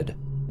your head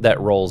that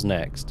rolls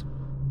next.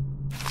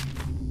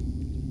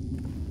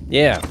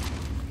 Yeah.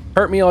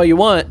 Hurt me all you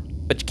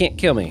want, but you can't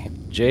kill me.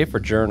 J for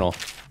journal.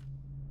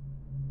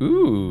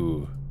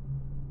 Ooh.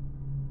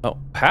 Oh,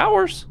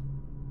 powers?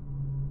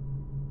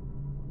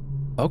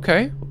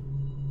 Okay.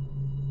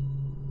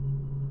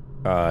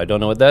 I don't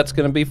know what that's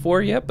going to be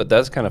for yet, but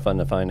that's kind of fun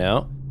to find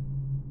out.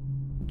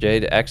 J,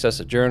 to access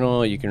a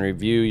journal, you can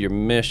review your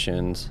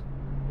missions.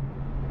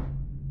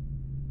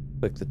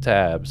 Click the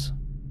tabs.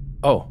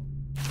 Oh.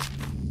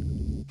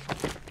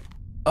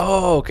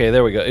 Oh, okay,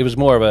 there we go. It was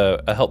more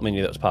of a help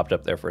menu that was popped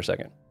up there for a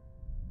second.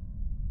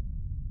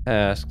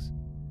 Tasks.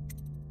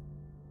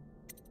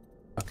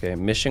 Okay,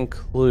 mission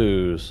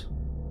clues.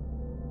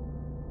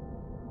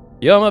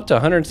 Yo, I'm up to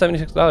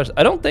 $176.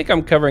 I don't think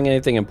I'm covering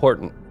anything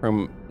important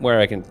from what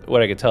I can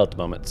tell at the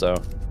moment, so.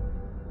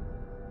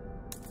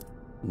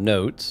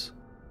 Notes.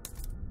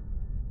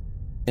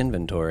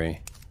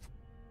 Inventory.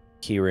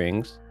 Key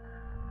rings.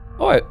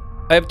 Oh,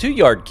 I have 2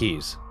 yard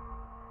keys.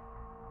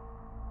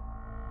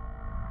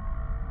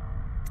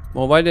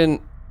 Well, why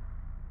didn't...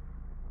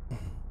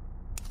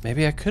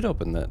 Maybe I could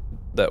open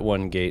that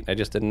one gate. I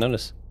just didn't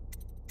notice.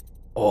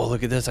 Oh,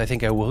 look at this. I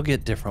think I will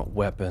get different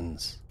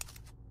weapons.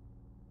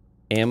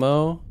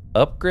 Ammo,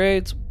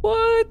 upgrades,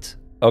 what?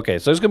 Okay,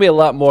 so there's gonna be a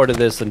lot more to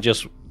this than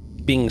just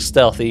being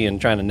stealthy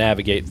and trying to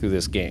navigate through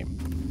this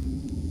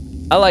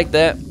game. I like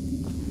that.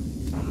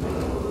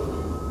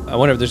 I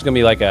wonder if there's gonna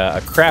be like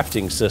a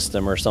crafting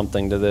system or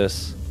something to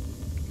this.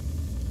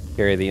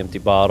 Carry the empty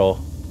bottle.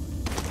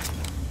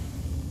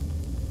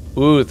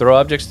 Ooh, throw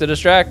objects to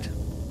distract.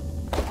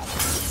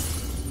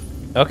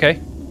 Okay,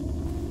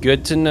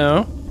 good to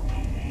know.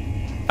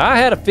 I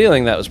had a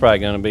feeling that was probably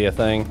gonna be a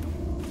thing.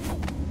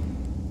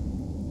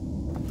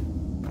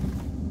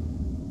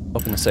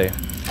 Open the safe.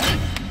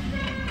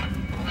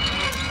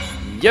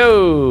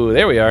 Yo,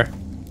 there we are.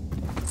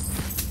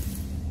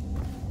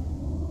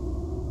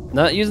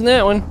 Not using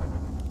that one.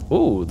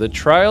 Ooh, the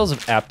Trials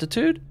of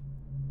Aptitude?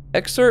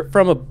 Excerpt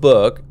from a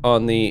book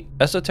on the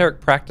esoteric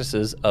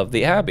practices of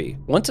the Abbey.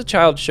 Once a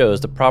child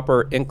shows the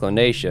proper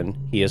inclination,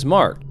 he is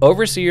marked.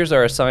 Overseers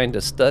are assigned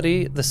to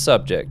study the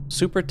subject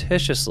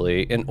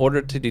superstitiously in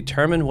order to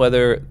determine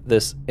whether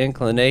this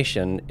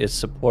inclination is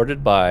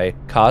supported by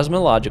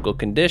cosmological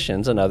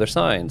conditions and other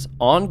signs,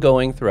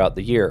 ongoing throughout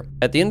the year.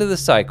 At the end of the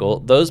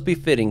cycle, those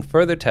befitting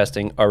further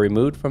testing are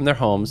removed from their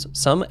homes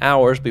some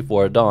hours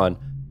before dawn,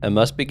 and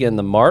must begin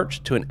the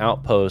march to an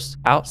outpost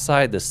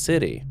outside the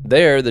city.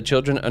 There, the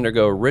children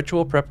undergo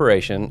ritual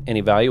preparation and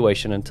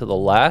evaluation until the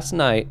last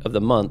night of the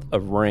month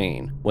of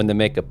rain, when they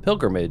make a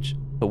pilgrimage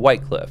to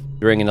Whitecliff.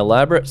 During an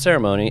elaborate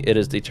ceremony, it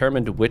is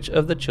determined which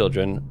of the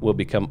children will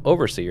become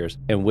overseers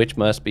and which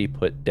must be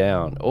put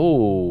down.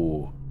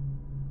 Oh,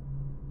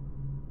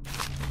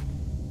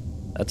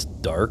 that's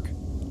dark.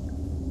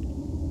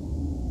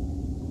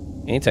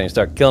 Anytime you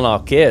start killing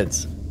all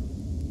kids.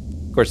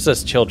 Of course, it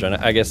says children.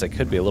 I guess it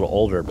could be a little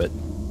older, but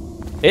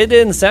it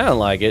didn't sound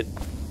like it.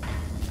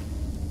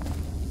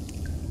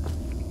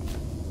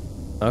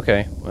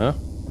 Okay, well.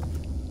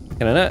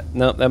 Can I not?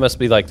 No, that must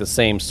be like the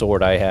same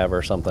sword I have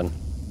or something.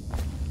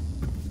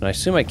 And I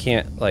assume I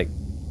can't, like...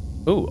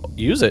 Ooh,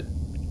 use it.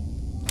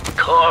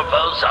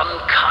 Corvo's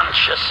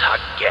unconscious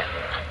again.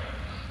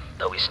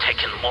 Though he's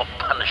taken more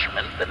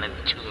punishment than the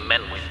 2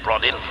 men we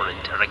brought in for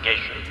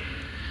interrogation.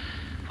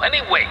 When he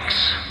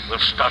wakes, we'll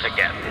start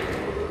again.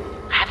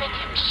 Having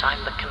him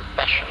sign the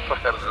confession for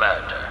her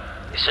murder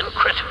isn't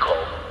critical,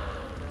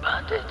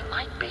 but it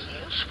might be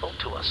useful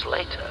to us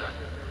later.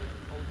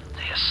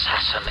 The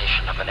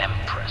assassination of an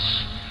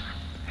empress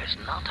is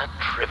not a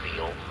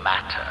trivial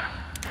matter.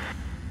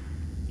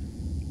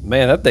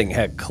 Man, that thing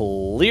had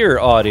clear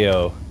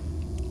audio.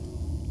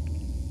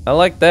 I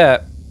like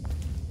that.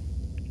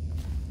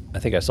 I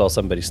think I saw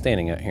somebody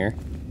standing out here.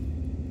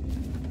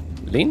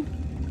 Lean?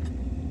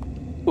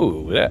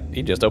 Ooh, that,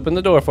 he just opened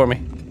the door for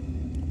me.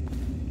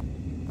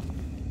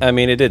 I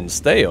mean, it didn't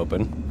stay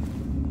open.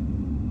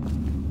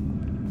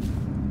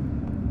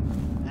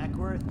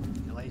 Ackworth,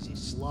 you lazy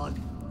slug.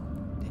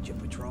 Did you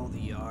patrol the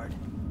yard?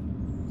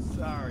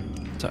 Sorry.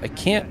 So I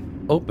can't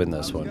open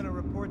this one. I was gonna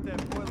report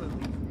that boiler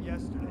leak from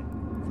yesterday.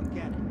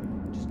 Forget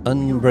it. Just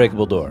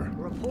Unbreakable door.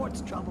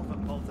 Report's trouble for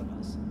both of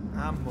us.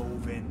 I'm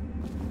moving.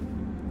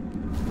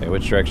 Okay,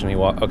 which direction he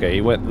walked? Okay,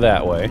 he went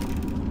that way.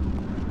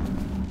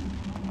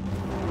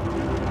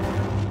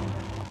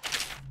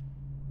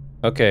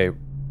 Okay.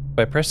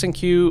 By pressing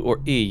Q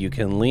or E, you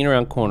can lean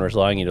around corners,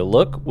 allowing you to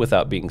look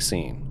without being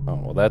seen. Oh,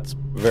 well, that's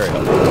very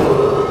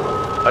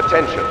helpful.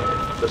 Attention.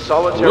 The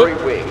solitary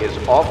wing is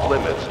off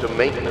limits to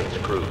maintenance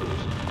crews,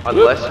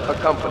 unless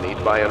accompanied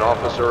by an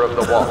officer of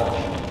the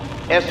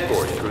watch.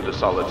 Escort through the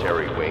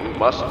solitary wing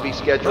must be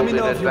scheduled in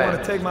advance. Let me know if you want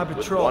to take my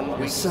patrol.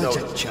 You're such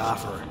a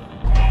chopper.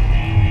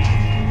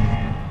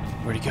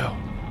 Where'd he go?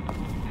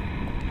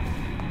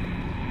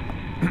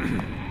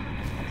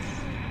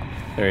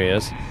 There he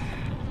is.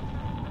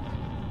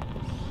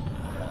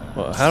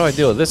 Well, how do I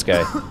deal with this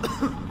guy?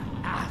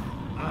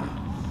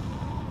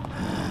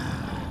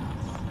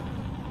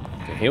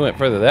 Okay, he went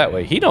further that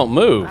way. He don't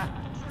move.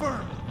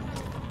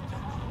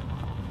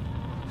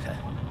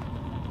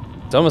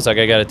 It's almost like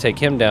I gotta take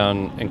him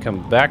down and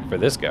come back for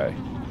this guy.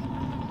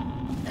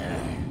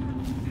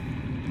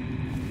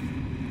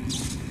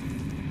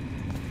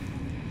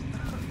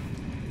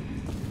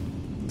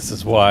 This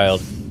is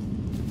wild.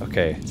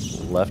 Okay,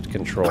 left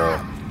control.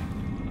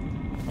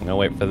 I'm gonna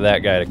wait for that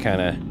guy to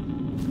kind of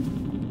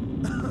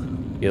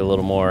get a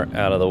little more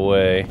out of the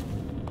way.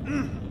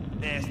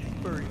 Nasty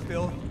furry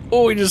Phil.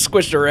 Oh, he just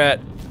squished a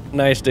rat.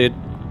 Nice, dude.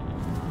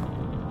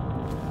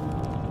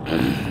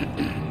 Attention.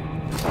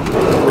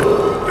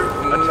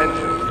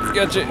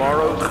 Gotcha.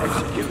 Tomorrow's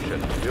execution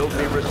will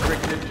be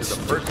restricted to the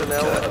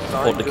personnel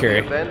assigned to the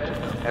event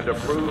and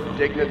approved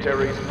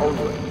dignitaries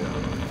only.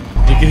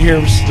 You can hear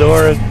him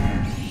snoring.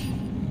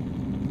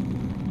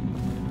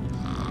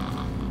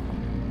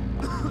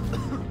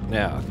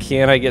 Now,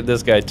 can I get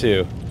this guy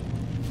too?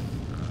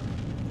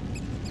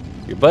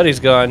 Your buddy's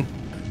gone.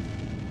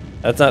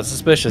 That's not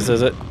suspicious,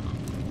 is it?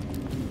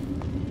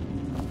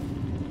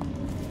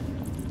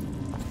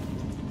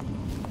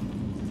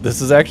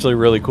 This is actually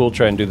really cool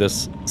trying to do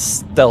this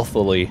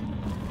stealthily.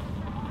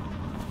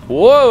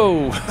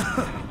 Whoa!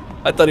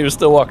 I thought he was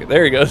still walking.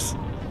 There he goes.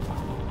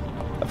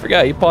 I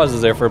forgot, he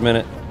pauses there for a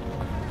minute.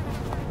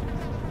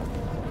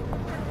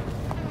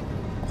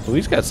 Oh,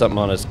 he's got something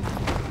on his...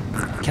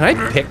 Can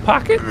I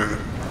pickpocket?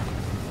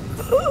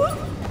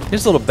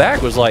 His little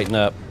bag was lighting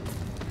up.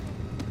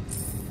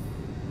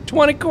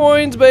 20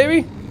 coins,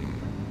 baby.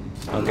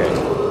 Okay.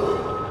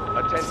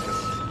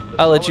 Attention.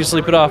 I'll let you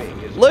sleep it off.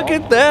 Look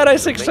at that! I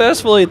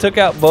successfully took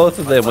out both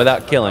of them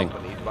without killing.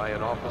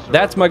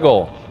 That's my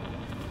goal.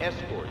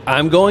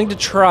 I'm going to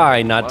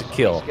try not to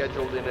kill.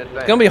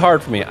 It's gonna be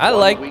hard for me. I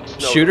like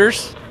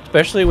shooters,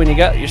 especially when you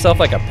got yourself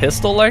like a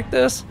pistol like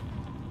this.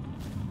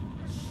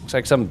 Looks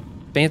like some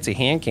fancy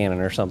hand cannon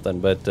or something,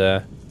 but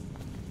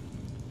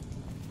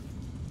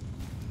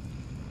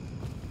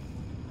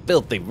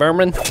filthy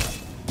vermin.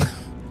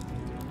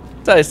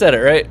 That's how I said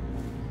it, right?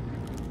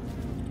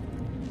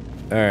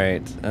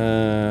 Alright,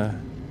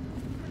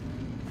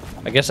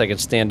 I guess I could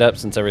stand up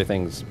since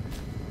everything's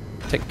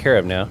taken care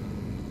of now.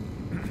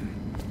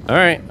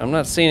 Alright, I'm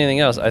not seeing anything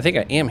else. I think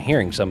I am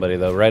hearing somebody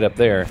though, right up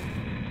there.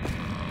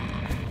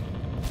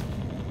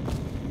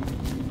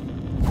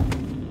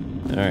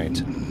 Alright.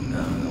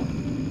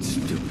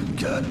 Stupid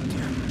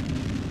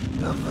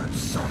goddamn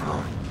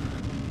son.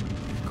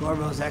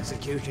 Corvo's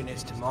execution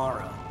is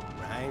tomorrow,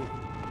 right?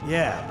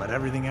 Yeah, but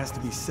everything has to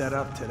be set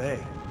up today.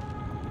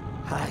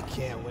 I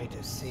can't wait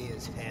to see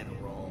his head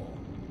roll.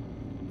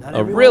 Not Oh,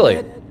 everyone really?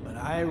 did, but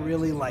I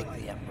really like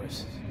the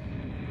Empress.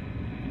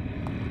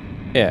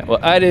 Yeah, well,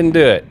 I didn't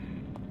do it.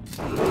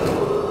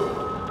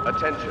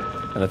 Attention.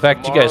 And the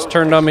fact you guys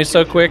turned on me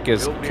so quick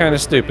is kind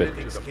of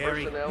stupid.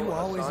 Scary. You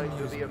always assigned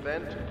to the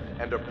event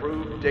and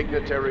approved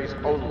dignitaries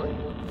only.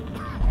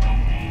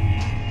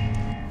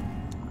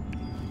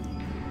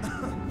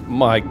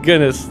 My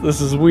goodness, this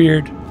is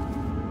weird.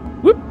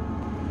 Whoop.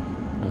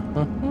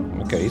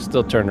 Okay, he's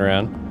still turned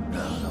around.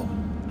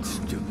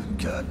 Stupid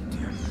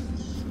goddamn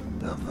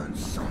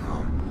son.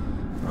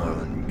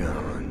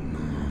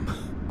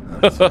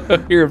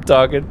 Hear him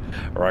talking.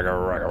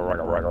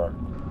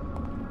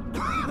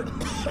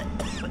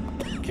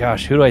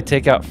 Gosh, who do I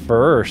take out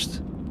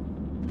first?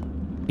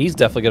 He's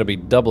definitely going to be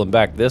doubling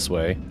back this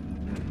way.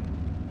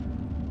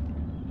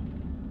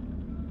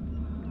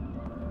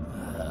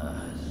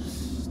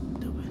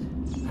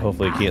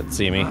 Hopefully he can't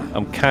see me.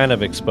 I'm kind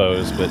of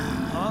exposed, but...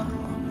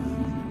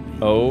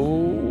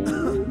 Oh...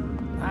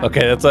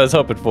 Okay, that's what I was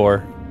hoping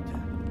for.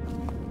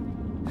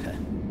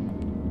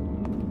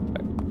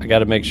 I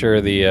gotta make sure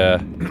the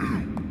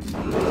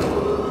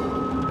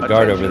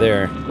guard over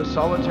there. The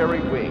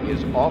solitary wing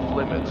is off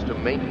limits to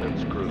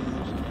maintenance crews,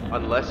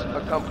 unless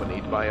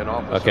accompanied by an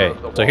officer Okay,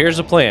 of the so here's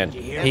the plan.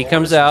 He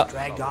comes out.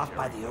 I'm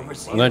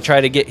gonna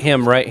try to get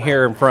him right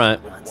here in front.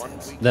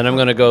 Then I'm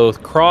gonna go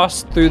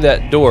cross through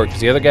that door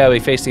because the other guy will be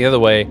facing the other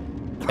way,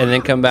 and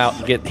then come out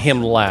and get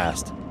him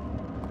last.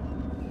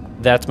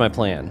 That's my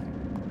plan.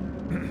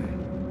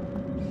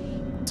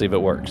 See if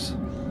it works.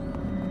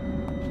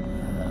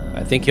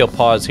 I think he'll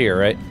pause here,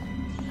 right?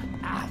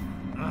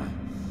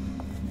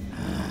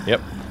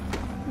 Yep.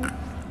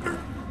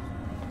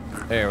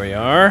 There we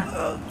are.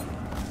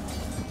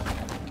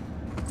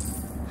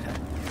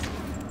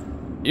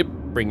 Yep,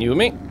 bring you with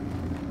me.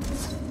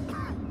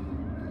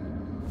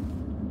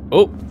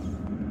 Oh,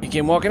 he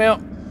came walking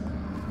out.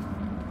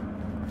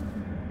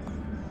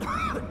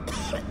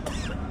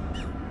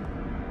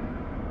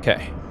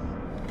 Okay.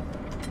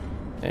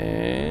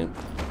 And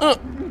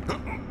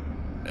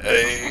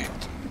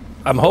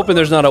I'm hoping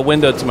there's not a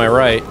window to my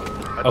right.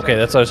 Okay,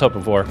 that's what I was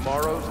hoping for.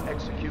 Tomorrow's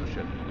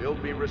execution will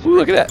be restricted Ooh,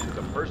 look at that. to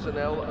the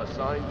personnel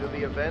assigned to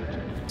the event.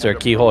 Is there a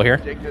keyhole here?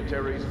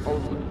 Dignitaries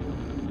only.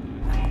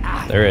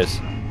 There is.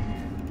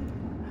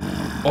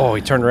 Oh,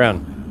 he turned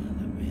around.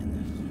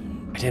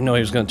 didn't know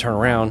he was going to turn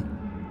around.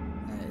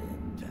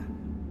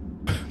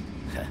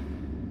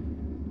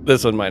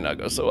 This one might not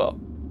go so well.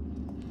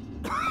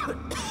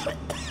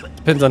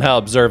 Depends on how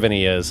observant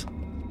he is.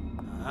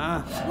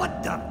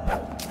 What the?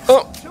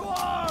 Oh!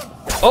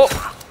 Oh!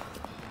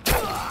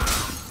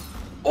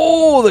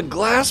 Oh, the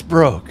glass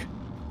broke.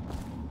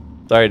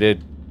 Sorry,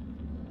 dude.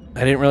 I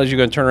didn't realize you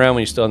were going to turn around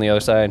when you're still on the other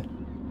side.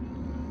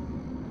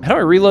 How do I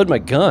reload my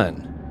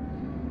gun?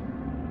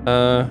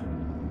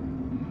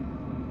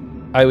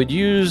 I would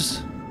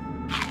use...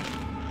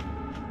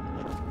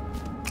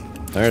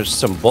 There's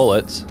some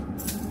bullets.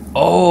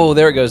 Oh,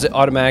 there it goes. It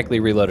automatically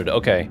reloaded.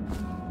 Okay.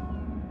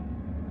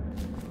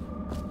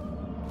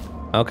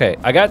 Okay,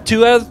 I got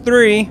 2 out of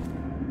 3.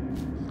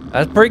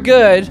 That's pretty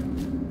good.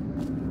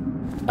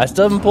 I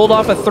still haven't pulled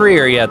off a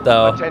 3er yet,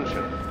 though.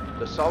 Attention.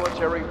 The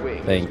solitary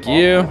wing Thank is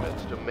you. off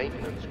limits to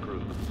maintenance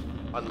crews,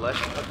 unless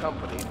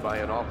accompanied by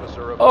an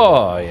officer of the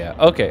Oh, yeah.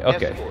 Okay,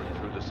 okay. Escort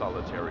through the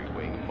solitary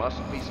wing must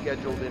be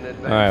scheduled in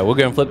advance. All right, we're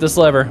gonna flip this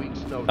lever.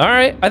 All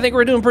right, I think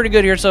we're doing pretty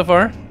good here so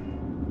far.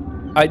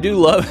 I do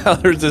love how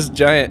there's this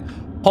giant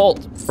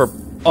halt for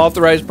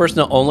authorized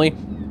personnel only.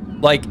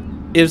 Like,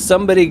 if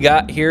somebody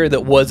got here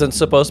that wasn't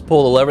supposed to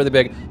pull the lever, they'd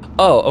be like,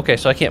 oh, okay,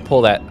 so I can't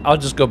pull that. I'll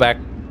just go back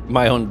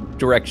my own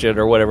direction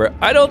or whatever.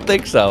 I don't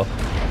think so.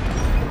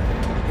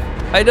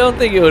 I don't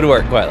think it would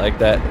work quite like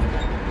that.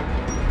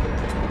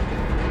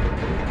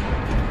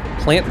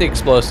 Plant the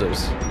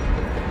explosives.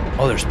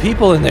 Oh, there's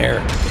people in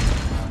there.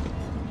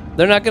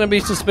 They're not going to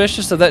be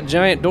suspicious of that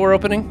giant door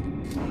opening?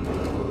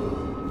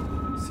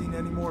 Seen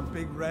any more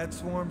big rat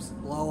swarms?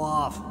 Blow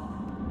off.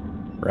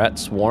 Rat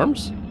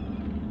swarms?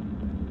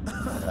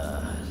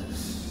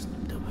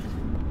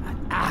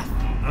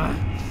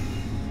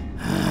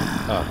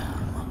 Oh,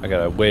 I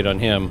gotta wait on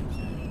him.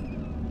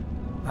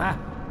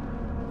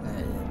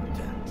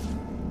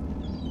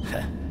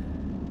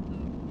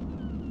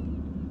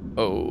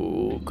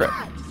 Oh,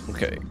 crap.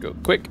 Okay, go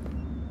quick.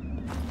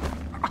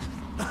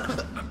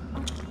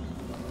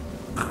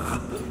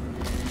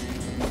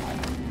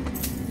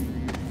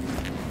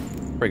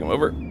 Bring him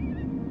over.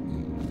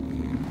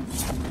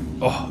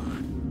 Oh,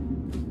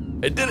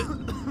 I did it.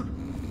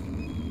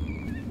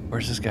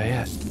 Where's this guy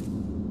at?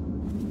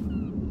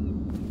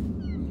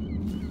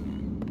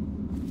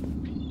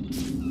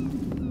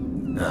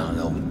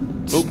 No,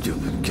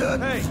 stupid cut.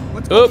 Hey,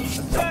 what's Oop. going on?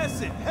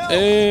 Assassin, help!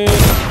 And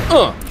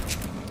oh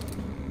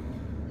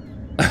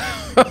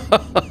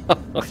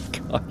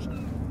gosh.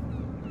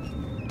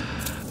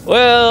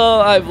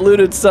 Well, I've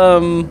looted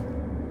some.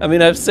 I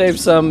mean, I've saved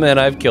some and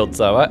I've killed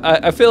some.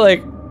 I feel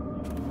like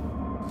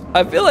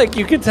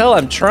you can tell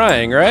I'm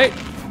trying, right?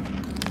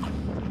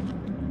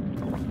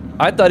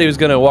 I thought he was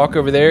gonna walk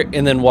over there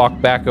and then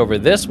walk back over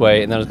this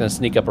way, and then I was gonna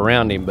sneak up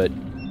around him, but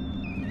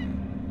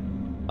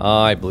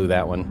I blew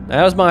that one.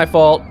 That was my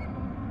fault.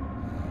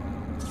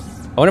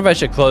 I wonder if I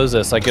should close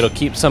this, like it'll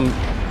keep some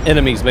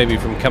enemies maybe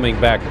from coming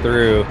back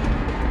through.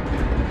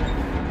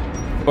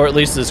 Or at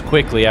least as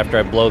quickly after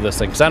I blow this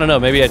thing. Because I don't know,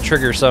 maybe I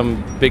trigger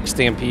some big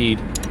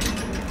stampede.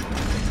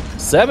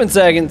 7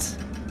 seconds.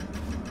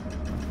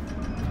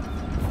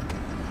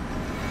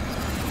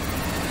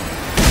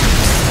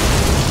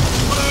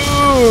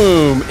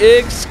 Boom!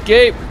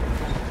 Escape!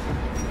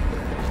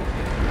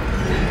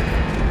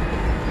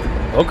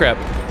 Oh crap.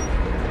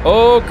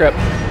 Oh crap.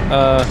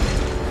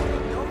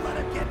 Don't let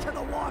him get to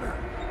the water.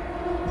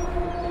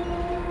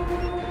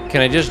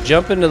 Can I just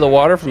jump into the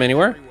water from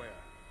anywhere?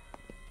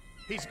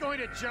 He's going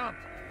to jump.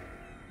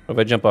 What if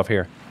I jump off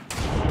here?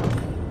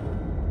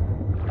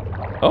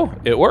 Oh,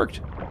 it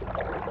worked.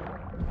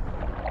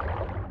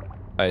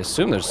 I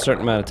assume there's a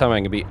certain amount of time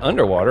I can be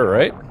underwater,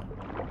 right?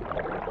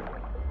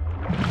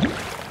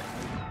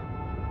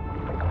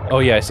 Oh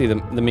yeah, I see the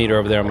meter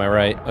over there on my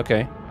right.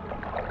 Okay.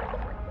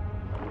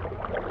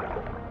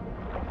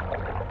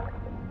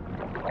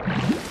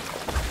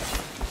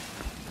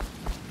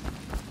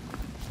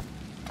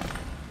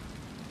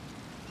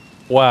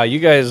 Wow, you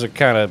guys are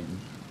kind of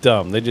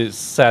dumb. They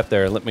just sat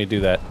there and let me do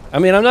that. I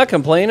mean, I'm not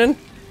complaining.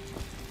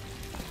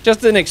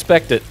 Just didn't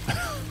expect it.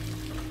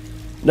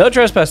 No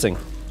trespassing.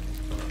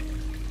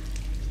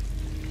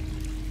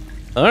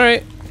 All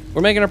right,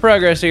 we're making our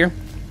progress here.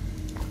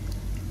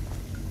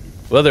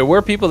 Well, there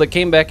were people that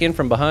came back in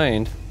from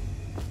behind.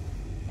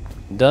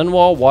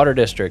 Dunwall Water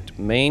District,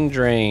 main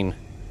drain.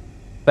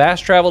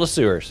 Fast travel to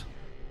sewers.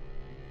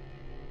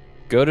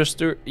 Go to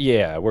Stewart.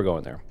 Yeah, we're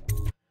going there.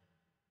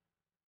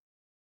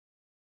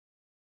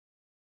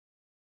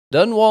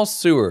 Dunwall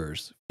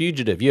Sewers.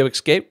 Fugitive. You have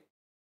escaped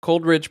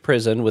Coldridge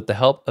Prison with the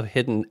help of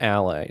hidden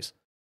allies.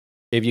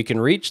 If you can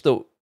reach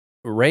the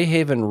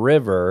Rayhaven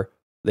River,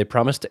 they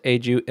promise to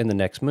aid you in the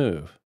next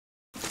move.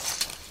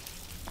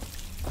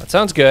 That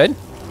sounds good.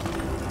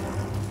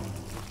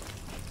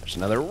 There's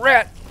another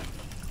rat.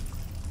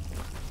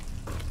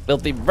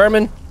 Filthy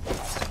vermin.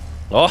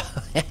 Oh,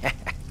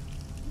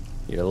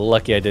 you're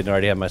lucky I didn't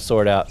already have my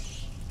sword out.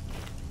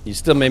 You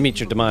still may meet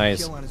your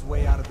demise. Kill on his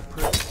way out of the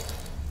prison.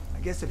 I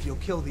guess if you'll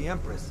kill the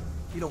Empress,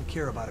 you don't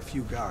care about a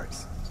few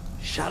guards.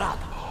 Shut up.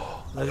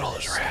 Look at all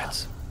those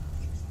rats.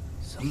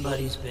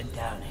 Somebody's been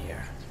down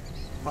here.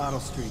 Bottle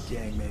Street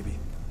gang, maybe.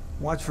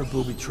 Watch for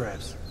booby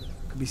traps.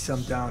 Could be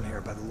some down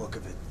here by the look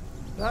of it.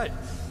 Good.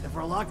 If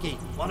we're lucky,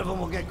 one of them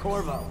will get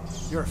Corvo.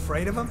 You're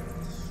afraid of him?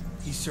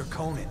 He's Sir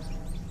Conan.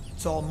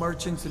 It's all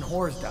merchants and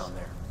whores down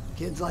there.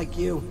 Kids like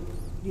you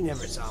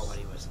never saw what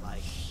he was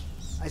like.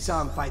 I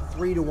saw him fight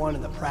 3-1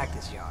 in the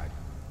practice yard.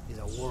 He's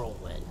a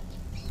whirlwind.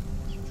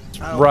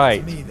 I hope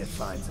Right. It's me that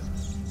finds him.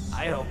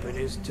 I hope it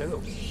is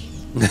too.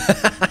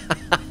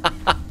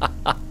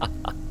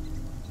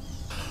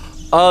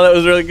 Oh, that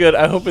was really good.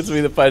 I hope it's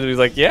me that finds him. He's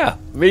like, yeah,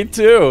 me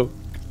too.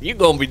 You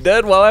gonna be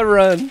dead while I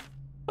run.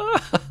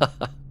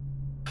 That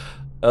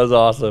was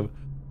awesome.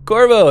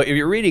 Corvo, if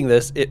you're reading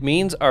this, it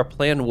means our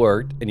plan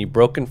worked and you've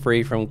broken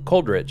free from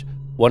Coldridge.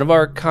 One of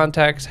our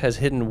contacts has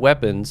hidden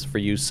weapons for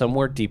you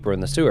somewhere deeper in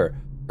the sewer.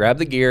 Grab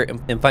the gear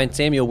and find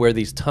Samuel where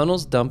these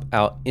tunnels dump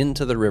out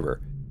into the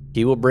river.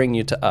 He will bring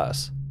you to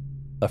us.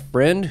 A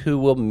friend who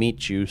will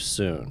meet you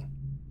soon.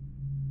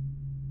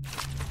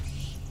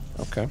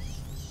 Okay.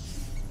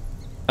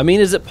 I mean,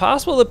 is it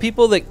possible the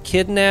people that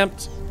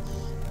kidnapped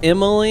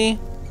Emily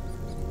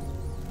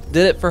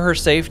did it for her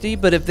safety?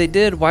 But if they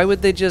did, why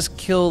would they just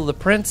kill the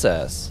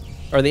princess?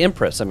 Or the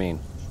empress, I mean.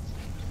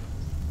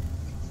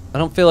 I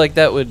don't feel like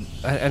that would...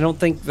 I don't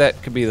think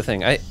that could be the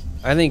thing. I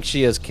think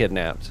she is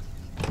kidnapped.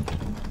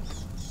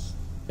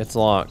 It's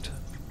locked.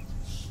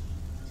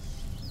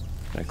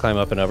 Can I climb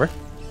up and over?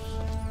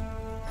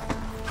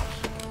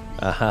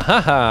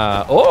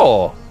 Ah-ha-ha-ha!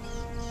 Oh!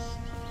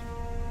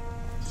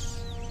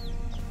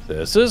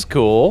 This is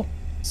cool.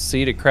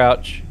 C to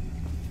crouch.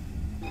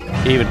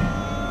 Even.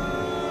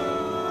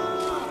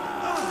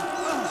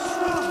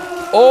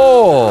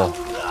 Oh!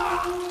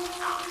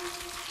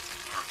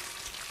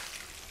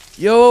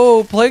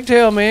 Yo, Plague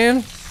Tale,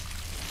 man.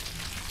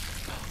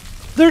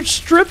 They're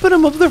stripping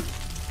him of their...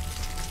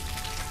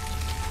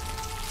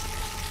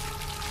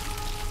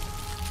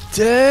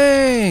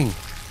 Dang!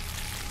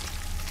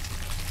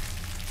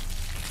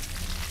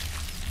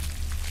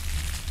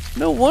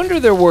 No wonder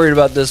they're worried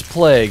about this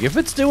plague. If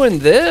it's doing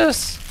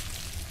this...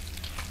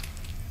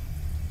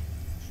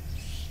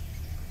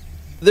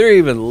 They're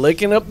even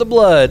licking up the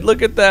blood.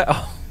 Look at that.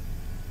 Oh.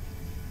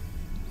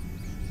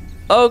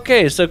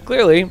 Okay, so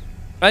clearly,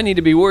 I need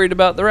to be worried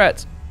about the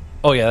rats.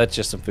 Oh yeah, that's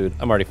just some food.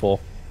 I'm already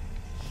full.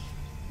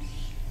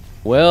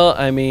 Well,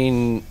 I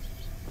mean...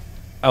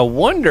 I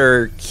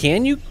wonder,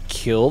 can you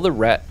kill the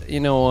rat? You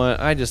know what?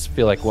 I just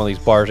feel like one of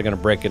these bars are going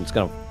to break and it's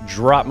going to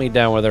drop me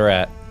down where they're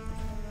at.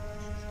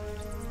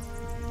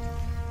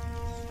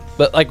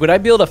 But, like, would I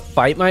be able to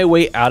fight my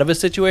way out of a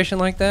situation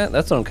like that?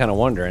 That's what I'm kind of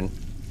wondering.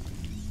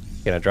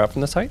 Can I drop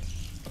from this height?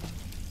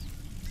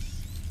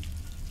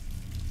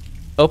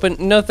 Open?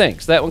 No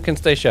thanks. That one can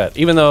stay shut.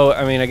 Even though,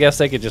 I mean, I guess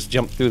they could just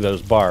jump through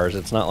those bars.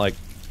 It's not like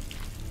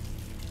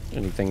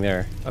anything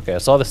there. Okay, I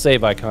saw the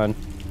save icon.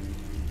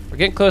 We're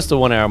getting close to the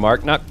 1 hour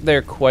mark. Not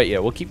there quite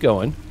yet. We'll keep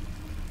going.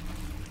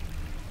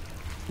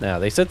 Now,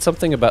 they said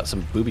something about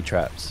some booby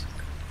traps.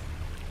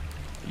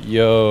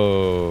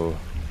 Yo.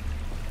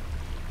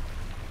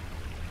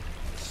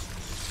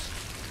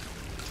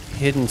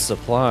 Hidden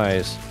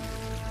supplies.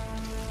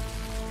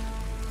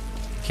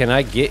 Can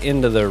I get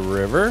into the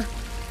river?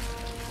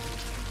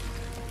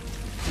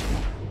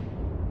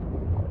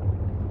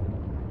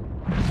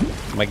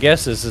 My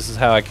guess is this is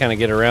how I kind of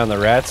get around the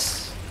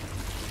rats.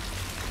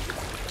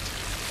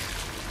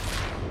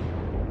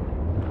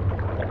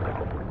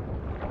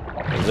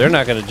 They're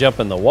not going to jump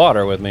in the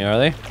water with me, are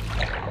they?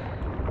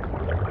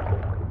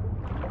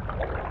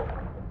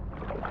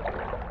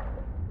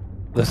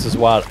 This is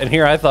wild. And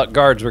here I thought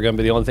guards were going to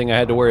be the only thing I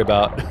had to worry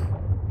about.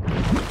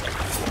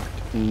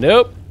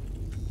 Nope.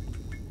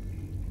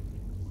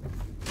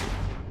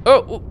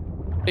 Oh,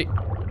 hey.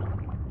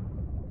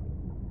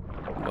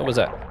 What was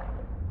that?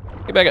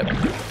 Get back up.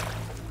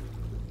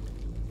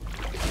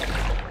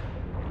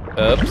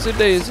 Upsy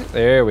daisy.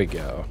 There we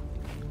go.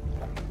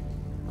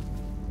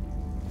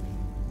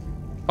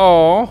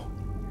 Oh.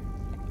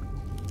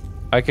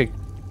 I could.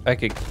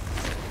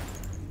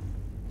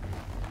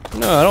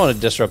 No, I don't want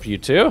to disrupt you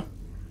two.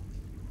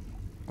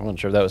 I wasn't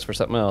sure if that was for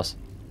something else.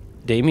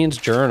 Damien's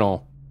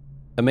journal.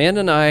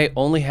 Amanda and I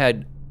only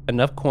had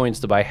enough coins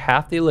to buy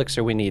half the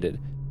elixir we needed.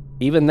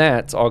 Even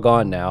that's all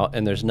gone now,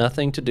 and there's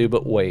nothing to do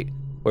but wait.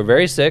 We're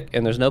very sick,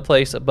 and there's no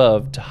place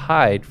above to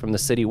hide from the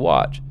city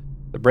watch.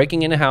 They're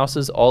breaking into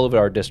houses all over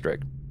our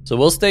district. So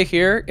we'll stay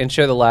here and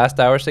share the last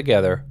hours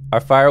together. Our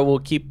fire will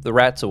keep the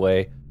rats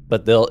away,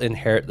 but they'll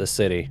inherit the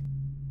city.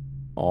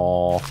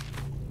 Aww.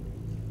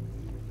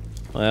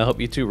 Well, I hope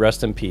you two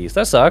rest in peace.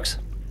 That sucks.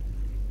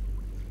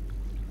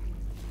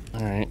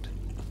 Alright.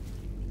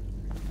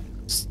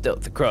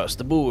 Stealth across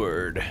the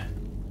board.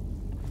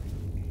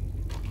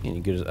 Any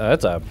good?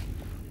 That's a...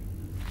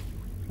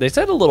 They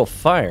said a little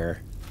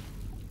fire.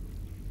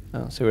 I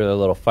don't see where the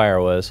little fire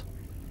was.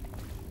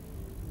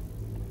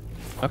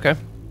 Okay.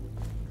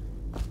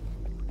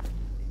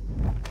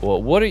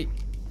 Well, what are you...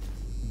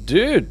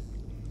 Dude!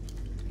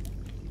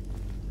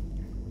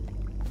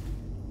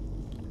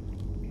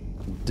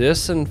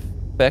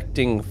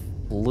 Disinfecting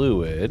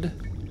fluid.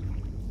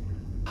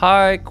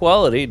 high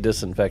quality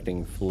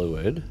disinfecting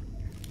fluid.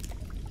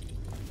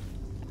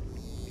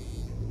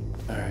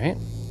 All right.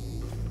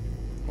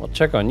 We'll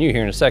check on you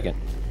here in a second.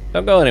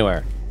 Don't go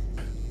anywhere.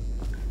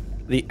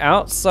 The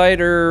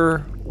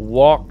outsider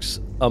walks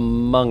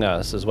among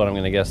us is what I'm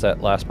gonna guess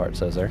that last part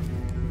says there.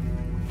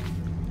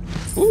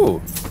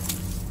 Ooh.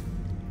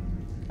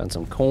 And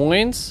some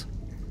coins.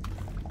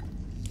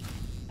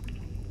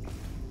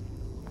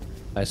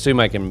 I assume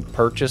I can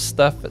purchase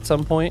stuff at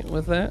some point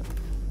with that.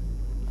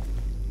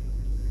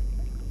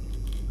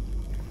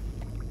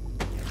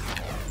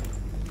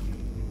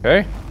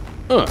 Okay.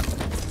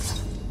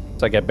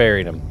 It's like I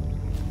buried him.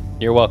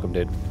 You're welcome,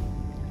 dude.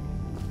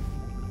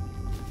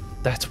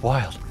 That's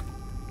wild.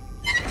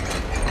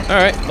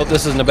 Alright, hope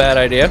this isn't a bad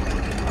idea.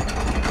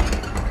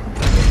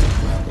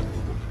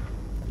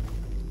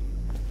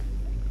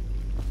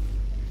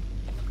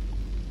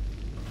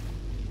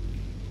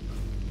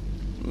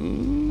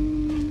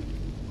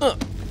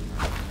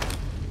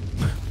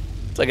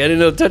 It's like I didn't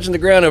know touching the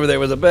ground over there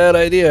was a bad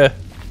idea.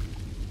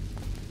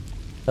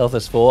 Health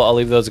is full. I'll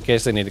leave those in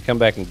case I need to come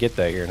back and get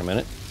that here in a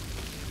minute.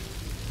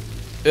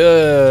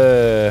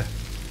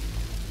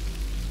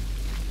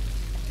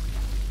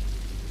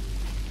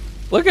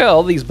 Look how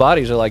all these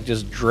bodies are like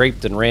just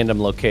draped in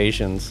random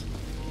locations.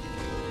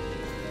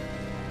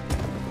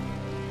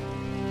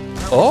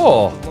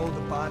 Oh. Load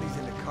the bodies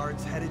in the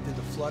carts headed to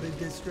the flooded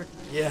district?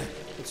 Yeah,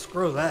 but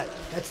screw that.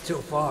 That's too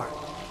far.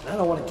 I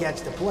don't want to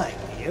catch the plague,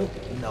 do you?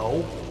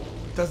 No.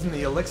 Doesn't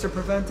the elixir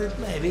prevent it?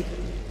 Maybe.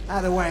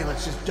 Either way,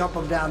 let's just dump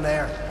them down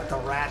there. Let the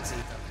rats eat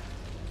them.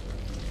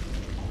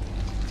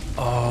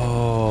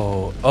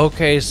 Oh,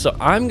 okay, so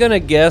I'm gonna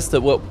guess that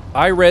what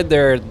I read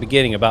there at the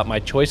beginning about my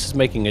choices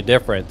making a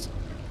difference,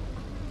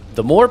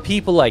 the more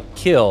people I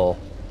kill,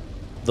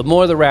 the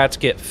more the rats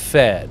get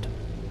fed.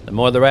 The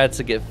more the rats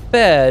that get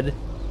fed,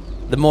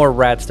 the more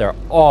rats there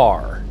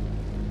are.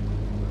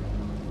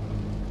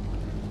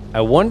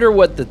 I wonder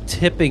what the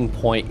tipping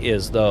point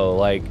is though,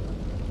 like,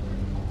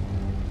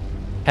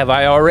 have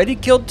I already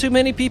killed too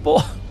many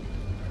people?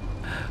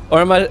 Or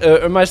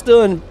am I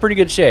still in pretty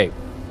good shape?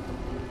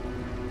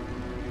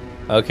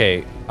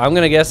 Okay, I'm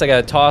gonna guess I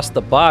gotta toss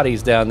the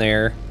bodies down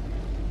there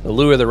to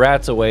lure the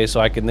rats away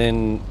so I can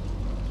then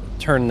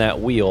turn that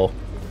wheel.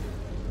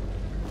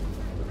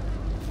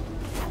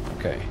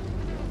 Okay.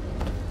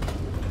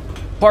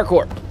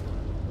 Parkour.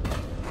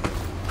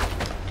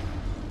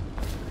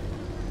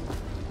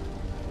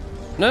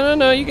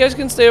 No, you guys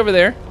can stay over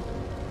there.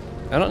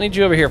 I don't need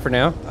you over here for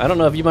now. I don't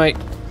know if you might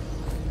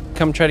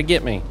come try to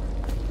get me.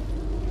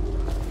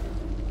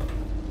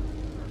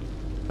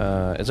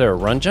 Is there a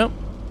run jump?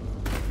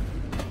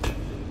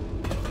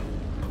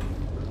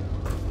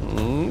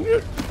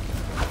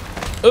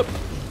 Oop.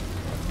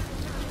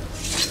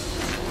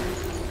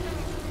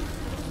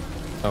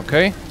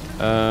 Okay.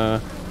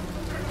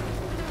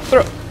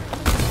 Throw.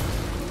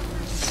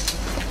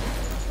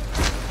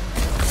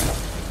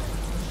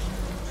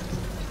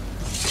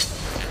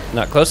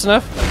 Not close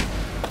enough?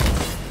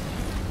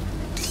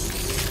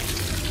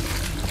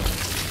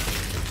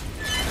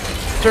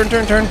 Turn.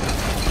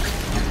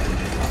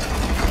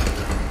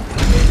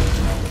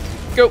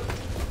 Go.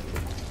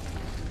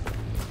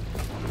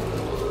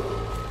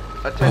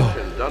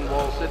 Attention,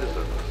 Dunwall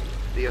citizens.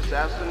 The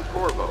assassin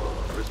Corvo,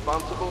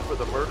 responsible for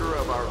the murder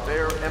of our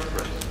fair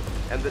Empress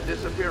and the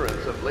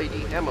disappearance of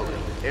Lady Emily,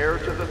 heir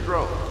to the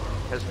throne,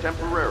 has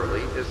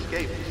temporarily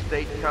escaped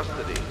state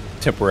custody.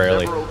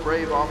 Temporarily. Several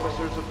brave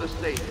officers of the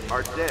state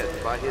are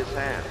dead by his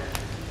hand.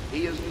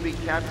 He is to be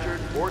captured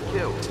or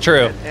killed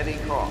True. at any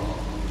cost.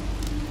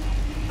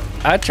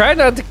 I tried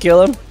not to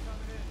kill him.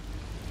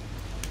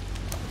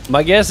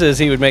 My guess is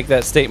he would make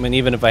that statement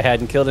even if I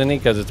hadn't killed any,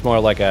 because it's more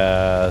like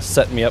a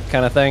set me up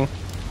kind of thing.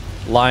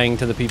 Lying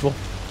to the people.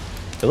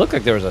 It looked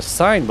like there was a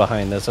sign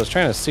behind this. I was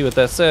trying to see what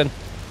that said.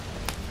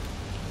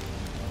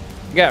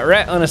 Got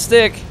rat on a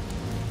stick.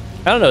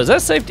 I don't know, is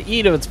that safe to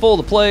eat if it's full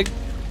of the plague?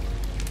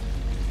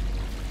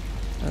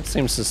 That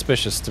seems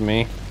suspicious to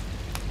me.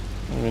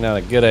 Maybe not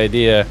a good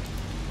idea.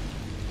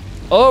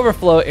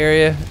 Overflow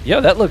area. Yeah,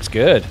 that looks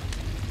good.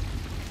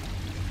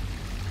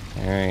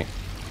 Alright.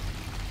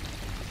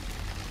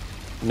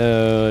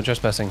 No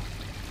trespassing.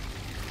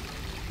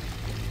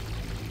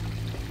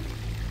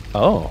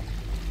 Oh.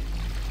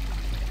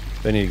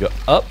 Do I need to go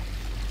up?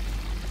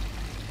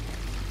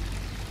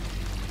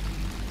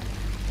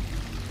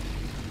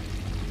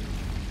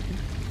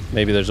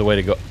 Maybe there's a way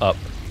to go up.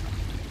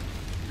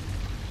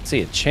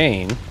 See a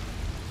chain.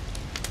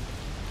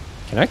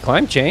 Can I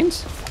climb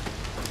chains?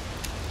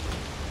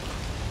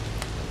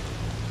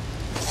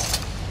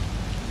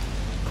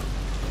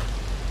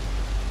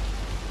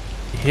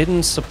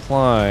 Hidden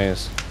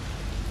supplies.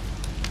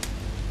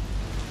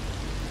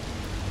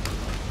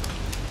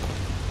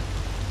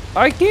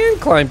 I can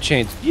climb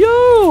chains.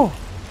 Yo!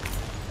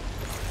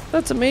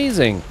 That's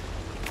amazing.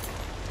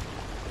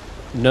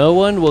 No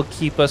one will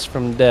keep us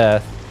from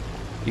death.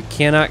 You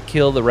cannot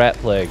kill the rat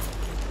plague.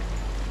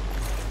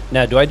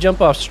 Now, do I jump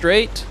off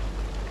straight?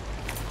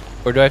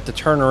 Or do I have to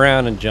turn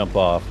around and jump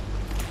off?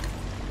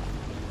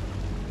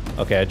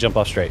 Okay, I jump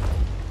off straight.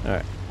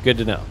 Alright, good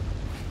to know.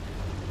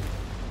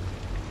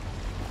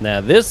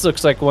 Now this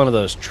looks like one of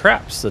those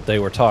traps that they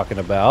were talking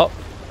about.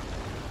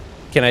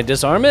 Can I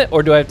disarm it,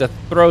 or do I have to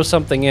throw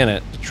something in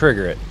it to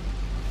trigger it?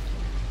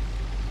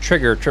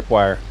 Trigger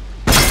tripwire.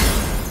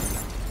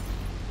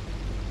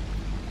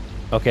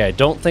 Okay, I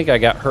don't think I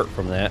got hurt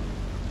from that.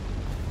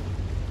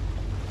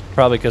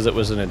 Probably because it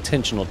was an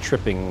intentional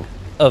tripping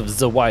of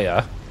the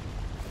wire.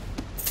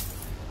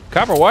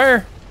 Copper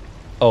wire?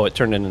 Oh, it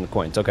turned into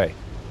coins. Okay.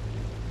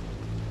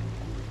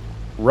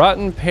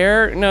 Rotten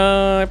pear?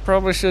 No, I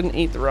probably shouldn't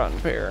eat the rotten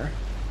pear.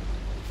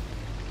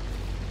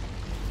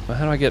 Well,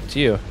 how do I get up to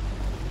you?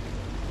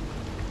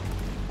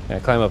 Can I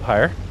climb up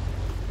higher?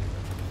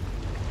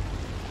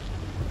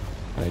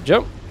 Can I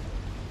jump?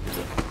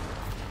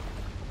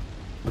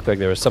 Looked like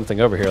there was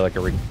something over here, like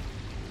one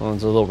of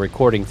those little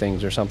recording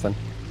things or something.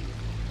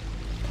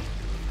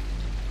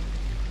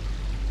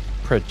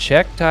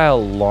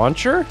 Projectile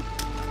launcher?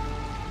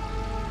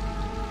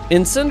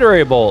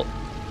 Incendiary bolt.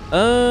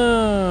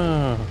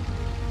 Oh.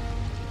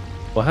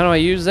 Well, how do I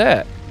use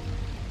that?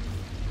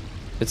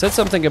 It said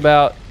something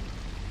about...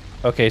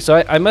 Okay,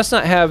 so I must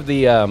not have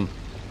the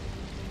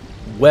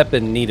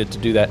weapon needed to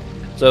do that.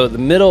 So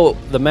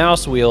the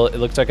mouse wheel, it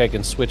looks like I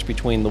can switch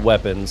between the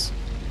weapons.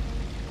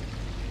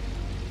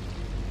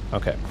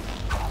 Okay.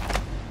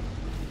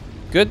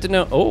 Good to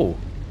know. Oh.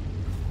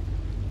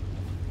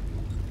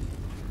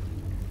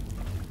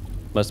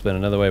 Must have been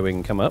another way we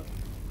can come up.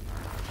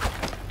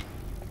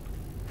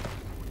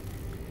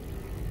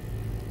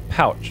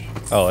 Pouch.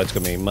 Oh, it's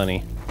gonna be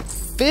money.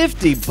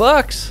 50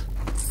 bucks.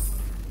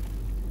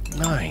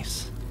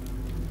 Nice.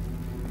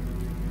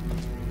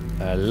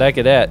 I like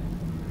it at.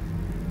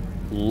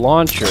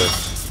 Launcher.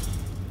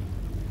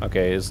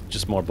 Okay, it's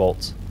just more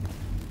bolts.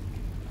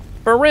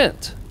 For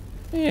rent.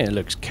 Yeah, it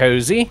looks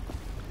cozy.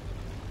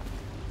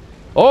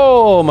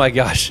 Oh my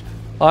gosh.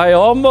 I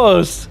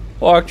almost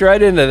walked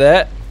right into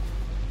that.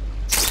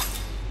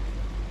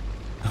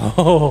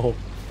 Oh.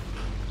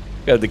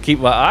 Got to keep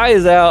my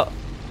eyes out.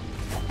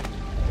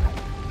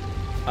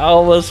 I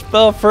almost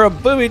fell for a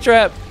booby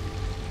trap.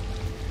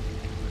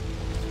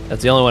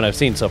 That's the only one I've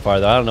seen so far,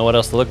 though. I don't know what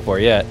else to look for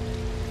yet.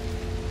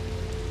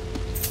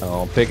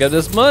 I'll pick up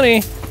this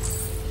money.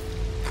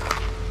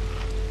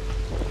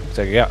 Looks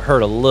like I got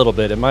hurt a little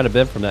bit. It might have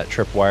been from that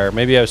tripwire.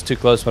 Maybe I was too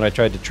close when I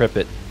tried to trip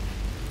it.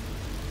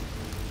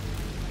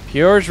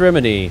 Pure's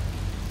Remedy.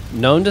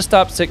 Known to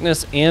stop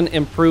sickness and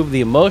improve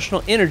the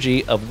emotional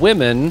energy of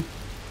women.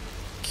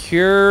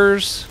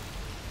 Cures...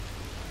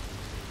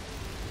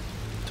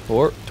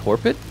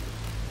 Torpid?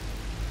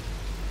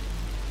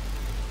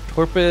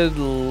 Torpid...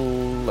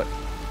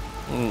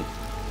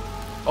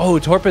 Oh,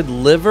 torpid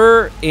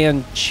liver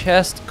and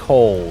chest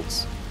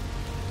colds.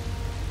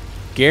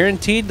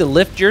 Guaranteed to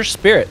lift your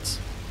spirits.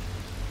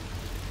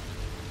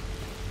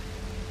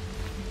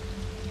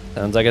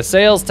 Sounds like a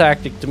sales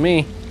tactic to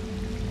me.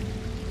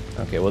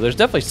 Okay, well, there's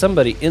definitely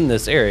somebody in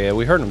this area.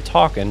 We heard them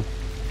talking.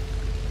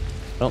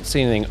 I don't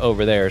see anything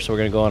over there, so we're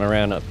going to go on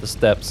around up the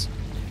steps.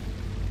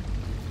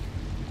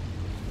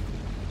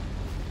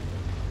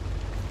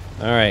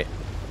 All right.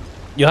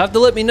 You'll have to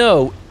let me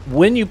know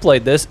when you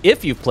played this,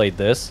 if you've played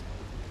this.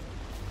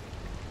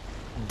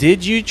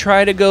 Did you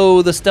try to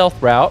go the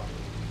stealth route?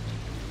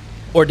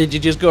 Or did you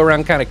just go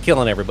around kind of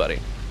killing everybody?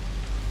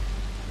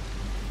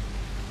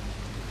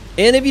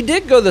 And if you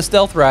did go the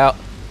stealth route,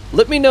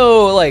 let me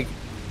know, like,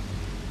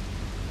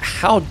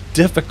 how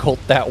difficult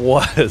that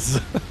was.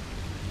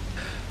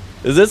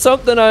 Is it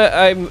something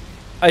I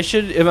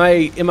should, am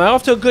I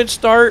off to a good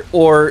start,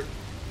 or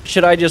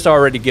should I just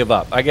already give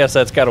up? I guess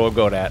that's kind of what I'm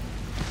going at.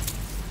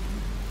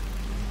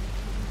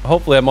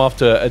 Hopefully I'm off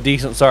to a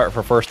decent start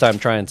for first time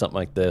trying something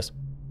like this.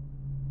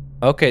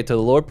 Okay, to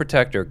the Lord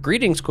Protector.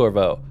 Greetings,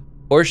 Corvo.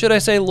 Or should I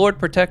say Lord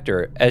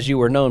Protector, as you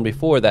were known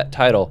before that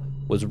title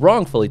was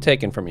wrongfully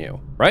taken from you,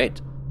 right?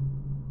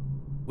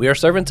 We are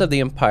servants of the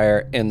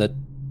Empire and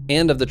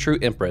of the true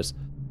Empress,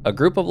 a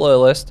group of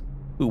loyalists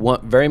who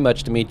want very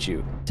much to meet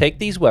you. Take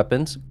these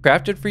weapons,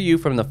 crafted for you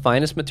from the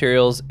finest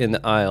materials in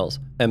the Isles,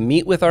 and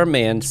meet with our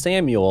man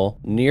Samuel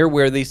near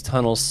where these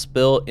tunnels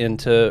spill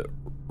into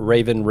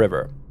Raven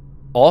River.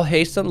 All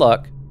haste and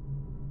luck.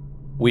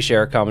 We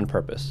share a common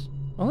purpose.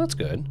 Oh, that's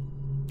good.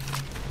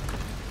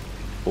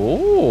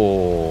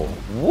 Oh,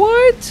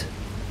 what?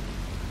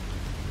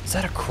 Is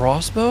that a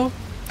crossbow?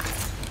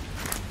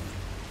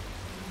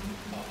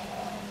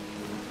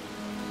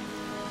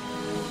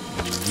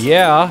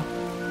 Yeah.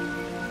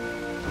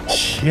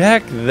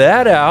 Check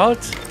that out.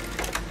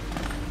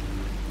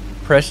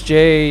 Press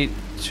J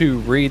to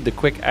read the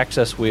quick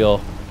access wheel.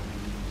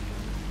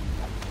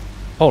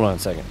 Hold on a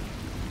second.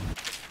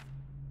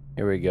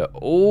 Here we go.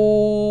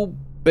 Oh,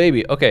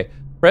 baby. Okay.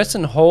 Press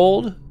and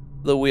hold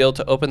the wheel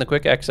to open the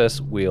quick access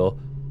wheel.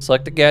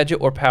 Select the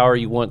gadget or power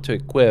you want to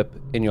equip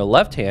in your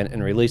left hand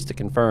and release to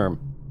confirm.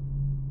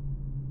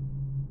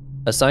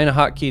 Assign a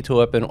hotkey to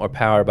weapon or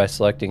power by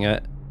selecting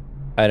an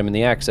item in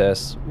the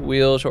access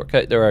wheel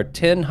shortcut. There are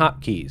 10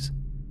 hotkeys.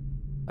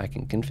 I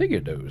can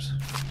configure those.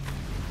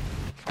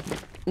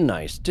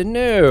 Nice to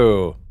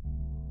know.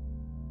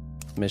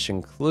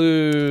 Mission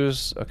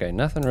clues. Okay,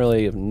 nothing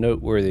really of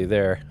noteworthy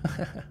there.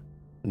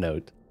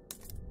 Note.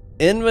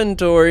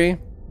 Inventory.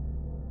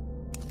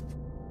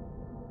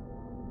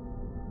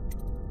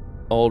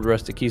 Old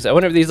rusty keys. I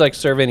wonder if these like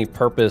serve any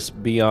purpose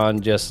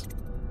beyond just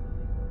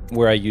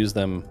where I use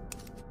them.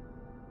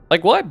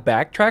 Like, will I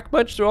backtrack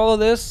much through all of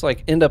this?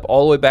 Like, end up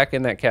all the way back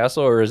in that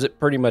castle? Or is it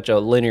pretty much a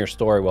linear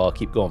story while I'll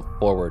keep going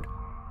forward?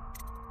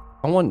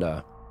 I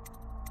wonder.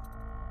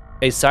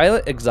 A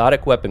silent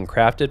exotic weapon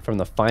crafted from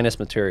the finest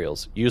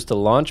materials, used to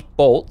launch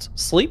bolts,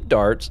 sleep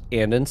darts,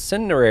 and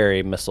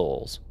incendiary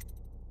missiles.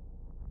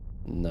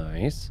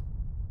 Nice.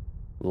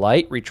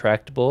 Light,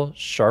 retractable,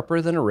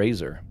 sharper than a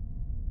razor.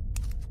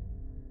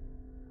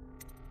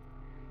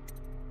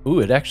 Ooh,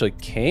 it actually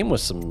came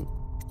with some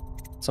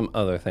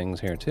other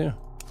things here too.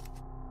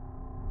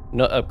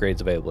 No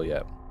upgrades available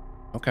yet.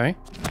 Okay.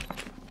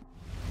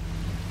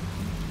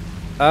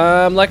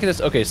 I'm liking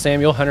this. Okay,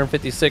 Samuel,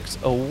 156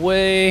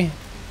 away.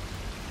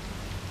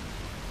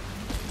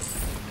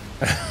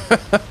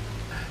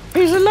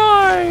 He's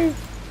alive!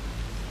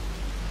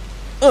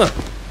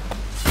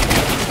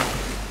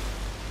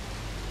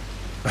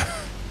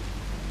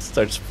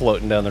 Starts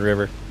floating down the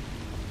river.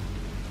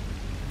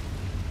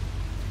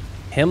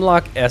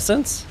 Hemlock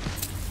essence?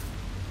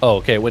 Oh,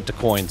 okay, it went to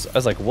coins. I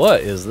was like,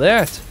 what is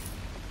that?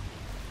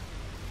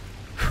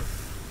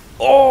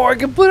 Oh, I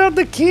can put out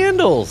the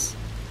candles!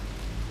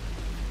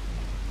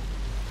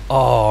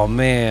 Oh,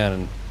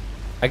 man.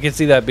 I can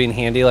see that being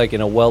handy, like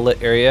in a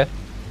well-lit area.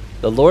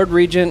 The Lord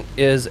Regent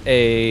is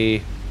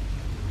a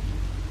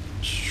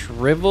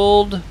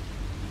shriveled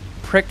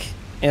prick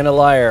and a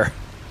liar.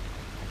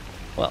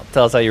 Well,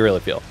 tell us how you really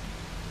feel.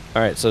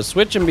 All right, so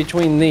switching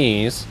between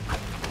these.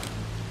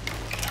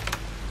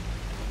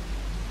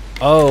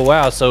 Oh,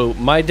 wow, so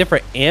my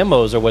different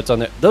ammos are what's on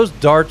there. Those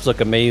darts look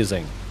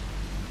amazing.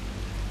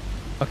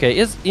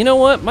 Okay, you know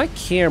what? My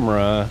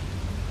camera...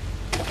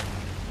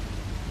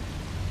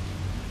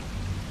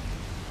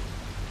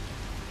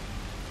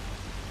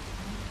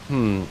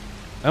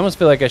 I almost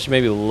feel like I should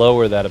maybe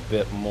lower that a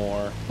bit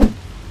more.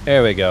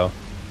 There we go.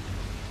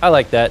 I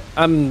like that.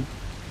 I'm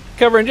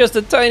covering just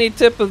a tiny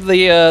tip of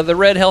the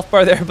red health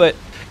bar there, but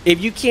if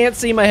you can't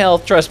see my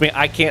health, trust me,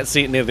 I can't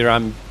see it neither.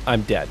 I'm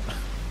dead.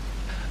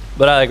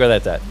 But I like where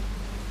that's at.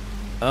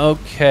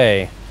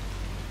 Okay.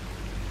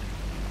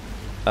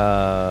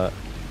 Oh,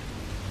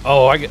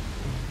 I get...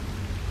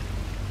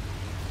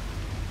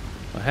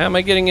 How am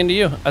I getting into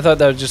you? I thought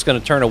that was just going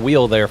to turn a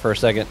wheel there for a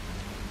second.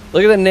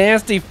 Look at the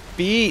nasty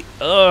feet.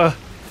 Ugh.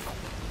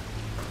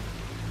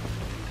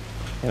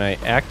 Can I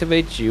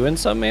activate you in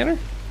some manner?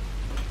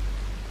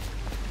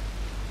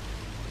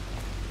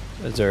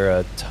 Is there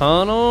a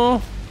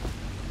tunnel?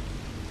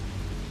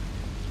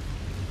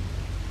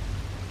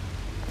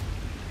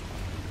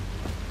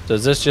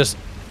 Does this just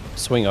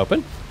swing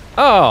open?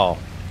 Oh!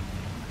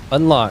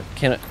 Unlock.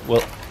 Can it...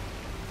 Well...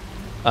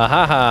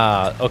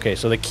 Ahaha. Okay,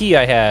 so the key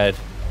I had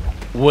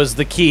was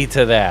the key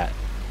to that.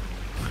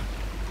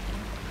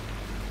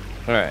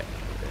 Alright.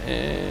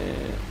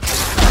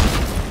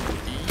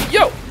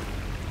 Yo!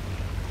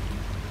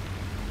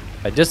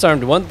 I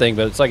disarmed one thing,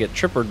 but it's like it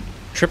tripped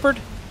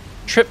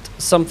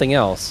something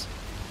else.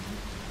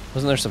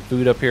 Wasn't there some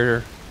food up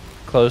here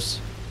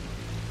close?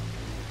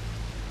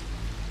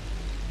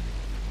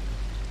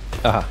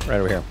 Aha, right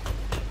over here.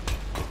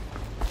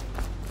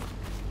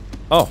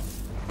 Oh.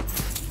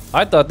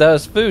 I thought that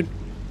was food.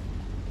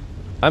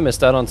 I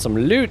missed out on some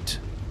loot.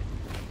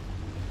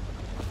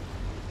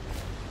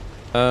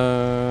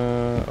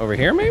 Over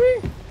here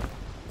maybe?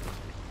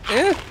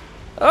 Yeah.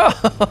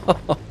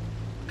 Oh.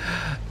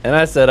 And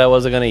I said I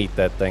wasn't gonna eat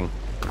that thing.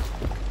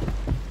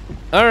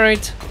 All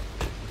right.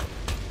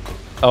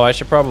 Oh, I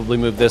should probably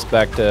move this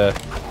back to...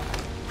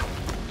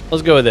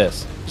 Let's go with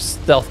this.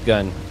 Stealth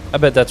gun. I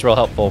bet that's real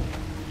helpful.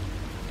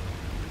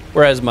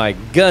 Whereas my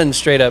gun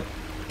straight up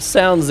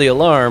sounds the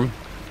alarm.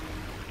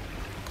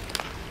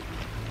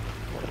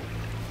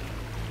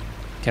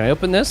 Can I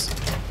open this?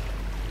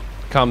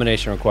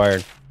 Combination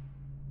required.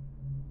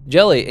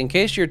 Jelly, in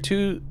case you're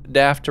too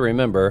daft to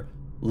remember,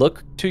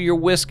 look to your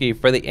whiskey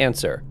for the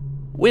answer.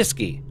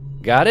 Whiskey.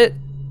 Got it?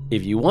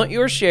 If you want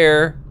your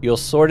share, you'll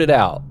sort it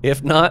out.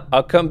 If not,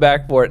 I'll come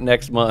back for it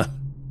next month.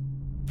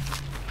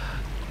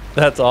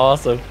 That's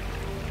awesome.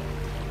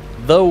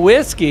 The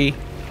whiskey.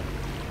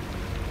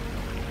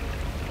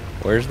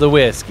 Where's the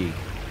whiskey?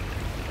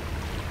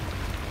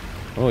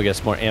 Oh, we got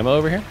some more ammo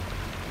over here.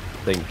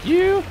 Thank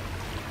you.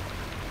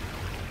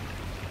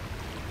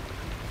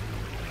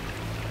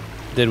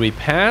 Did we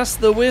pass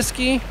the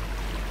whiskey?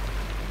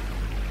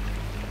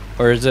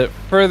 Or is it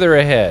further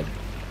ahead?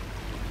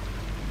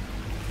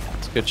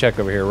 Let's go check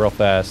over here real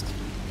fast.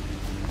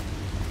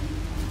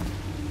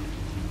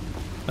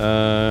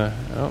 I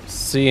don't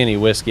see any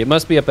whiskey. It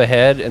must be up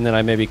ahead, and then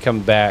I maybe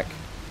come back.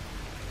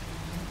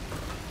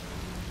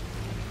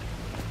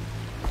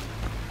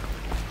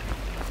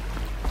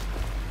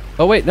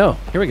 Oh wait, no.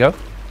 Here we go.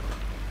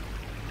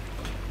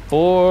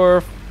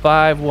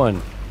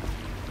 451.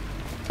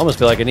 Almost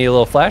feel like I need a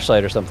little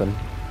flashlight or something.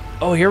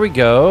 Oh, here we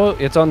go.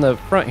 It's on the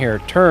front here.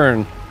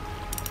 Turn.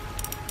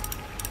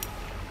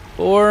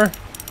 4,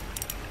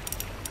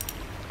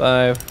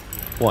 5,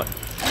 1.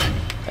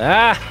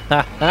 Ah,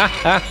 ha, ha,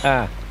 ha,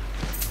 ha.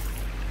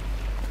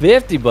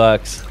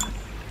 $50.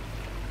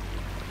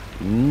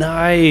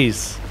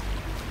 Nice.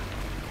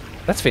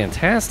 That's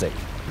fantastic.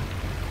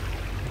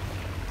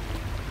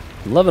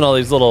 I'm loving all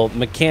these little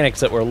mechanics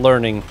that we're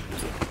learning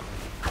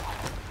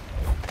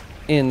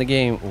in the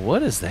game.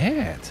 What is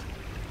that?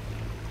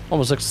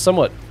 Almost looks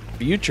somewhat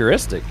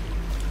futuristic.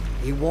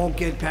 He won't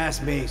get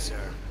past me, sir.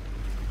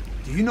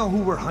 Do you know who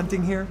we're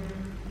hunting here?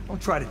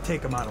 Don't try to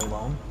take him out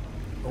alone.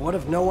 But what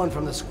if no one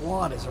from the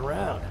squad is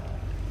around?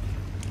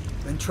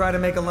 Then try to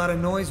make a lot of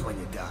noise when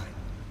you die.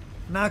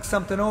 Knock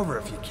something over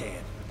if you can.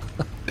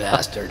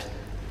 Bastard.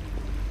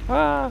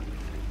 Ah.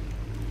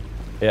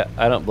 Yeah,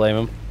 I don't blame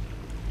him.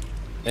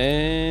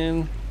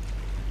 And...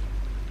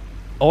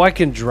 oh, I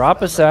can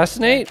drop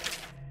assassinate?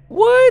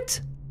 What?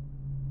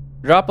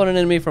 Drop on an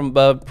enemy from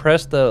above,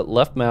 press the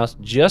left mouse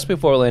just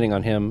before landing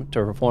on him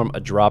to perform a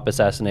drop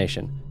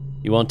assassination.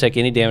 You won't take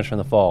any damage from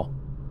the fall.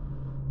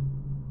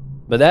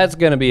 But that's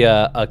gonna be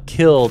a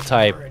kill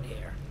type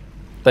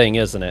thing,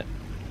 isn't it?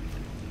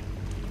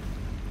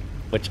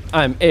 Which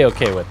I'm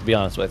A-okay with, to be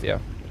honest with you.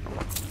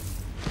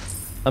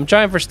 I'm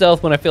trying for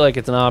stealth when I feel like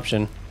it's an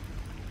option.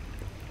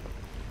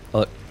 Oh,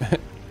 look.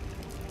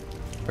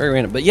 Very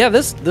random. But yeah,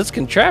 this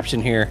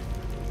contraption here.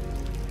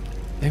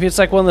 Maybe it's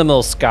like one of them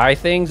little sky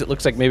things. It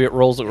looks like maybe it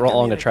rolls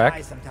along a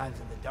track. Sometimes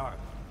in the dark.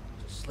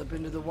 Just slip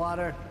into the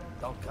water,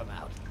 don't come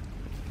out.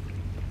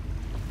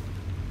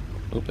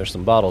 Oop, there's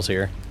some bottles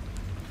here.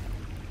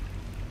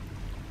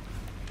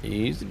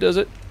 Easy does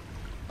it.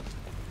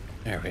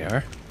 There we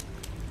are.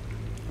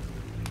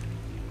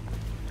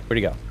 Where'd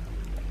he go?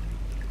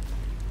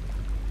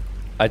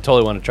 I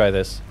totally want to try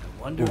this.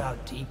 I wonder how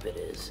deep it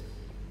is.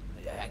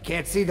 I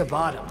can't see the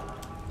bottom.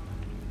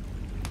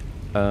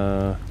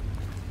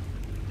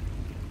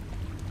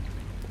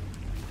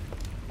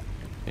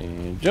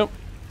 And jump.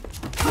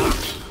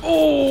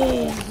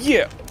 Oh,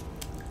 yeah.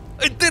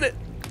 I did it.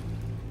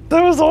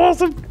 That was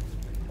awesome.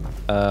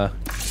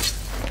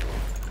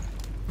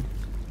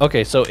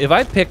 Okay, so if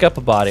I pick up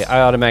a body,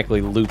 I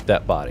automatically loot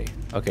that body.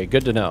 Okay,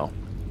 good to know.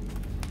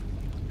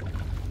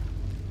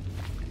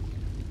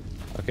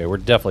 Okay, we're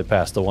definitely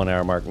past the 1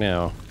 hour mark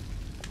now.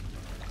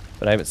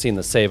 But I haven't seen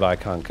the save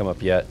icon come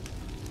up yet.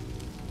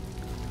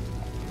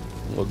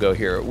 We'll go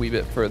here a wee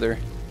bit further.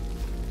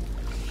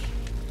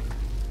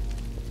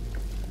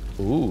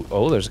 Ooh,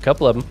 oh, there's a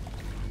couple of them.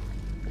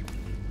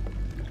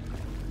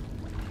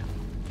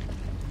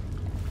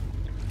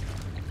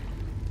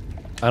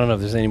 I don't know if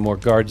there's any more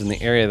guards in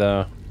the area,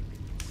 though.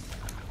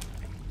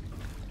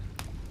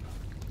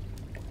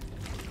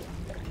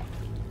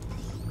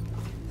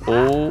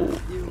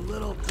 Oh. You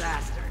little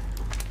bastard.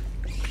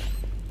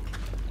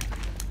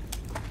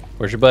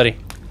 Where's your buddy?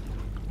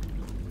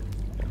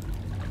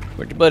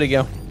 Where'd your buddy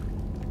go?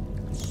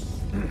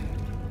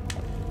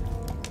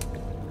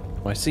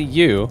 Oh, I see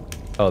you.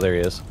 Oh, there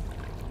he is.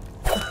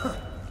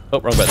 Oh,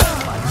 wrong button.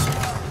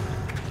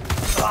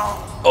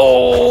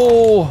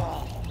 Oh!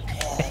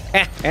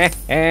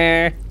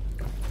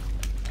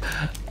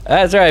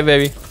 That's right,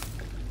 baby.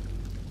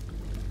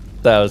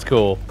 That was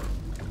cool.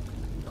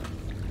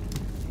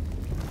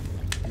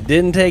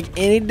 Didn't take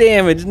any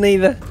damage,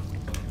 neither.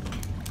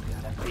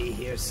 Gotta be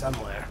here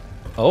somewhere.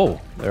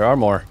 Oh, there are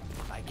more.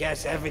 I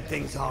guess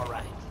everything's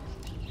alright.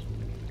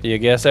 You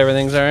guess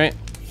everything's alright?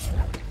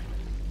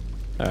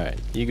 Alright,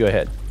 you go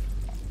ahead.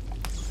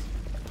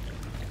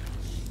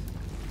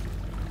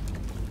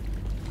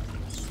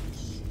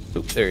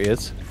 Oop, there he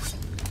is.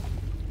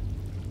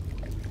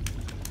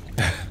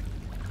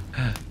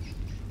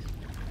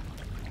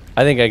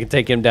 I think I could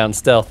take him down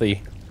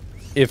stealthy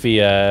if he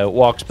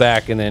walks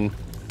back and then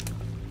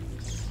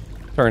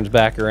turns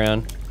back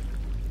around.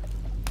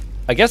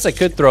 I guess I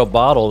could throw a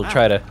bottle to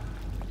try to...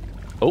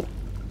 Oh.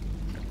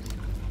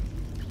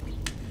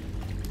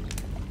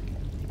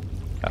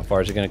 How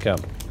far is it gonna come?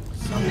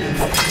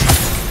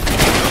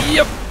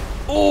 Yep.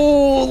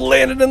 Oh,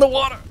 landed in the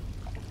water.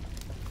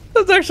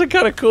 That's actually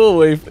kind of cool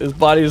when his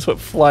body just went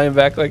flying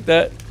back like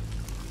that.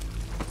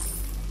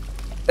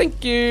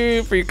 Thank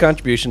you for your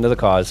contribution to the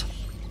cause.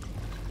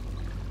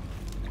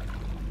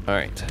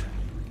 Alright.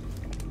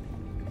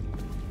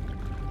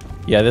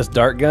 Yeah, this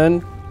dart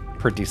gun,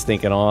 pretty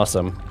stinking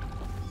awesome.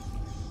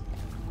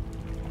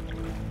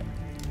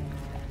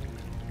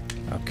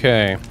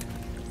 Okay.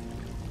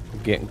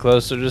 Getting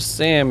closer to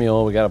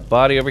Samuel. We got a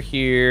body over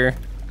here.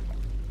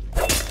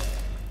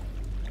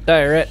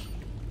 Die, rat.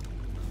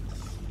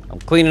 I'm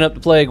cleaning up the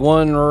plague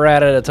one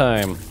rat at a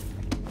time.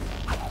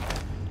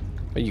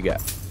 What you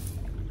got?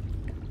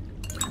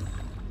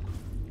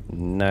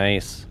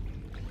 Nice.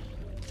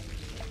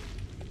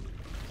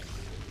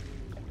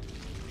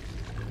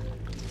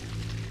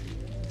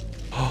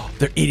 Oh,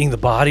 they're eating the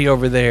body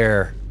over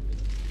there.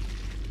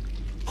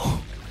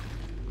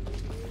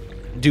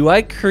 Do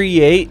I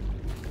create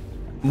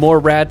more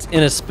rats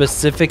in a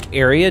specific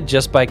area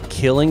just by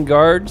killing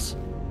guards?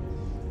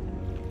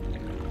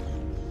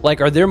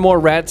 Like, are there more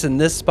rats in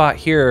this spot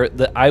here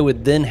that I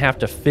would then have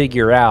to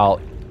figure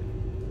out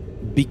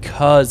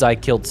because I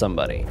killed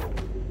somebody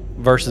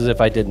versus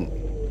if I didn't.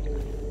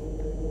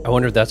 I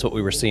wonder if that's what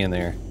we were seeing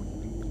there.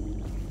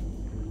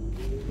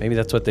 Maybe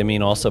that's what they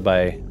mean also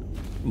by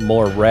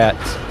more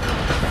rats.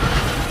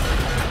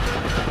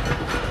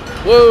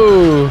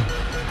 Whoa!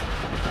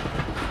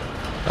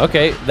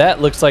 Okay,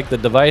 that looks like the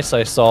device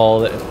I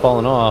saw that had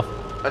fallen off.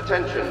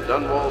 Attention,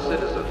 Dunwall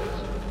citizens.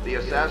 The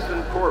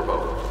assassin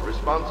Corvo,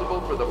 responsible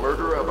for the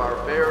murder of our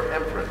fair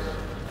Empress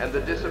and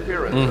the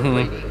disappearance of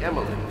Lady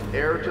Emily,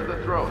 heir to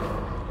the throne,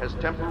 has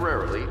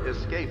temporarily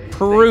escaped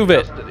state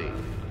custody.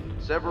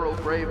 Several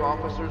brave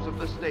officers of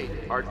the state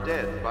are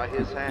dead by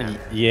his hand.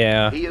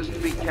 Yeah. He is to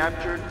be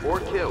captured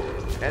or killed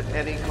at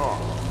any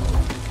cost.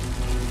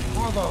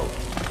 Corvo,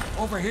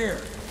 over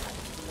here.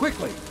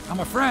 Quickly,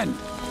 I'm a friend.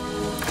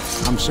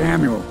 I'm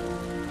Samuel.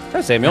 Hi,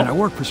 Samuel. And I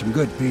work for some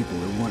good people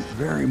who want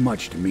very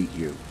much to meet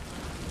you.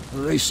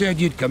 Well, they said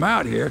you'd come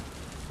out here.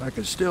 I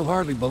could still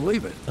hardly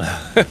believe it.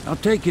 I'll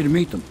take you to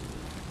meet them.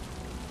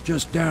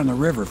 Just down the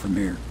river from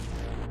here.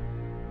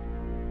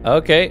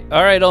 Okay,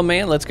 all right, old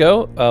man, let's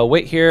go.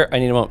 Wait here, I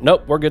need a moment.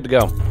 Nope, we're good to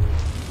go.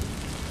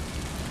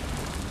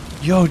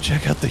 Yo,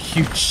 check out the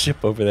huge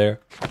ship over there.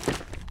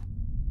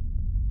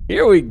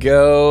 Here we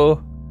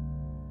go.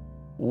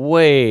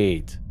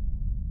 Wait.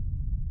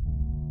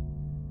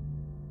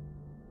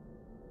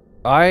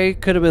 I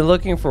could have been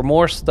looking for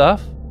more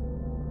stuff.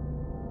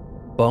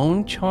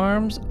 Bone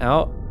charms,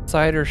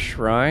 outsider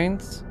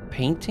shrines,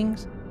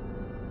 paintings.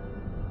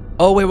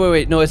 Oh,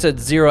 wait. No, it said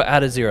 0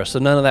 out of 0, so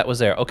none of that was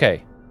there.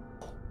 Okay.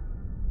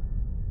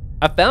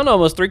 I found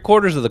almost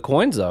 3/4 of the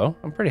coins, though.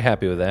 I'm pretty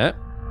happy with that.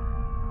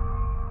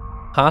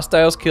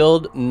 Hostiles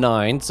killed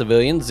 9,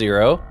 civilians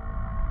 0.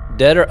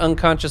 Dead or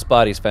unconscious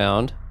bodies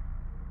found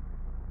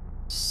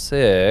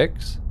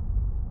 6.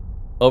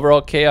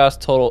 Overall chaos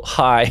total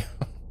high.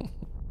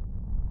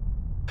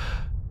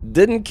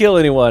 Didn't kill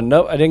anyone.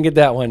 Nope, I didn't get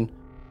that one.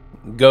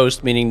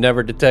 Ghost, meaning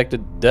never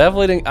detected.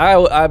 Definitely didn't.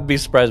 I'd be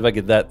surprised if I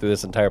get that through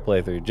this entire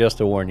playthrough, just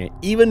to warn you.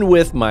 Even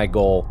with my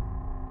goal.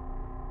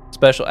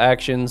 Special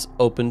actions,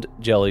 opened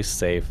jelly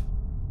safe.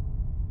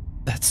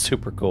 That's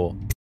super cool.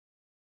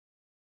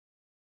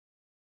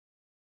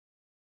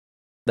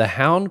 The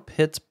Hound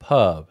Pits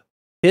Pub.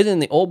 Hidden in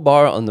the old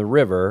bar on the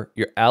river,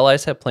 your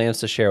allies have plans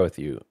to share with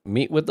you.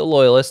 Meet with the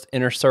Loyalist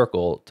Inner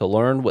Circle to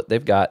learn what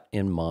they've got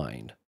in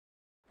mind.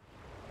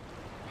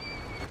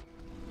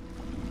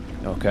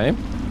 Okay.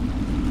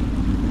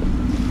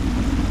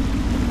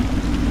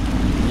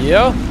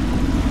 Yo,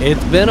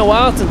 it's been a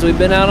while since we've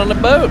been out on the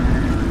boat.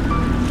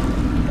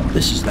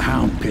 This is the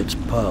Hound Pits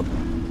Pub,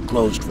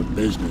 closed for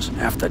business.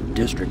 Half the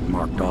district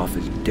marked off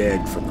as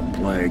dead from the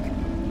plague.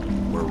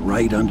 We're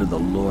right under the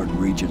Lord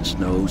Regent's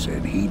nose,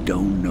 and he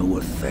don't know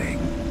a thing.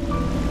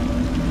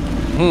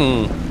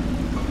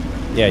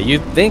 Yeah,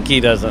 you'd think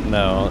he doesn't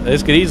know.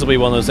 This could easily be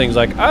one of those things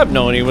like, I've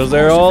known he was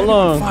there all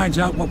along. If finds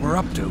out what we're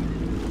up to,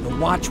 the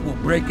Watch will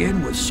break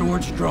in with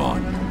swords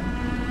drawn.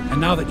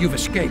 And now that you've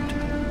escaped,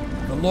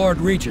 the Lord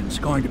Regent's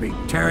going to be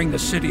tearing the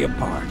city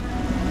apart.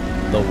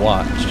 The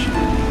Watch.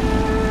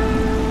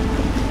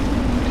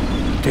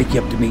 Take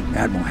you up to meet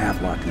Admiral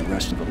Havelock and the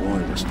rest of the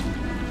Loyalists.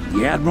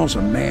 The Admiral's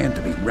a man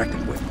to be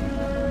reckoned with.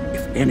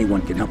 If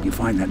anyone can help you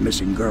find that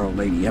missing girl,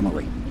 Lady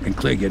Emily, and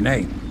clear your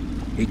name,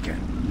 he can.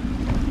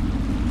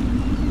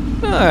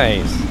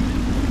 Nice.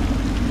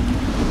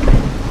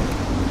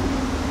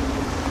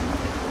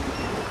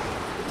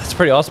 That's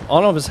pretty awesome. I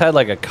don't know if it's had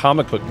like a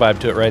comic book vibe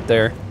to it right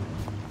there.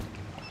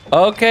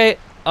 Okay,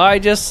 I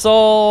just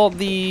saw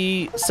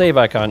the save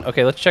icon.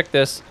 Okay, let's check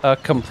this.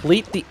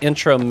 Complete the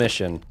intro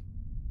mission.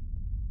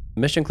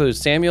 Mission includes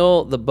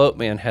Samuel the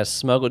boatman has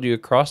smuggled you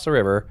across the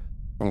river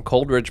from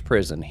Coldridge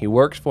Prison. He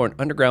works for an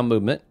underground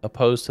movement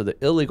opposed to the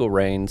illegal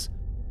reigns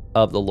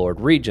of the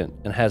Lord Regent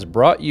and has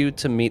brought you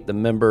to meet the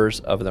members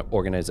of the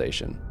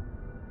organization.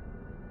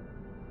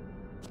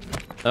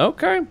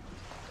 Okay.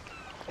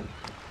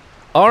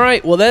 All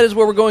right, well, that is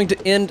where we're going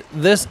to end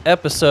this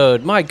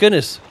episode. My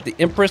goodness, the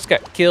Empress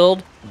got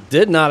killed.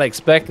 Did not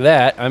expect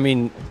that. I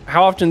mean,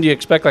 how often do you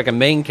expect like a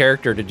main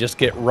character to just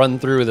get run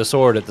through with a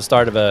sword at the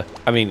start of a,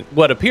 I mean,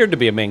 what appeared to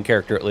be a main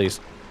character at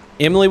least.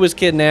 Emily was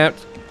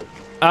kidnapped.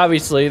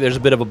 Obviously, there's a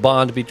bit of a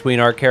bond between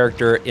our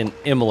character and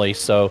Emily,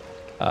 so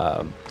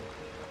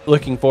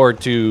looking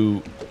forward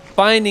to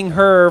finding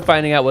her,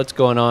 finding out what's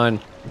going on.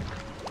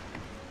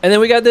 And then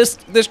we got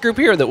this group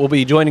here that we'll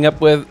be joining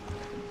up with.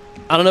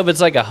 I don't know if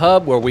it's like a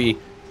hub where we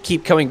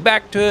keep coming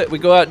back to it. We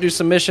go out, do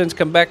some missions,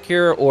 come back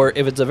here, or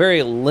if it's a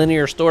very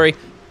linear story.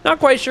 Not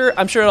quite sure.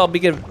 I'm sure I'll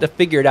begin to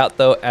figure it out,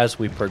 though, as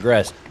we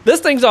progress. This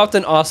thing's off to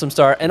an awesome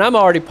start, and I'm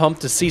already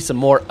pumped to see some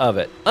more of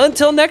it.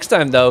 Until next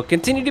time, though,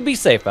 continue to be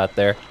safe out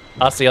there.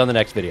 I'll see you on the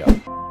next video.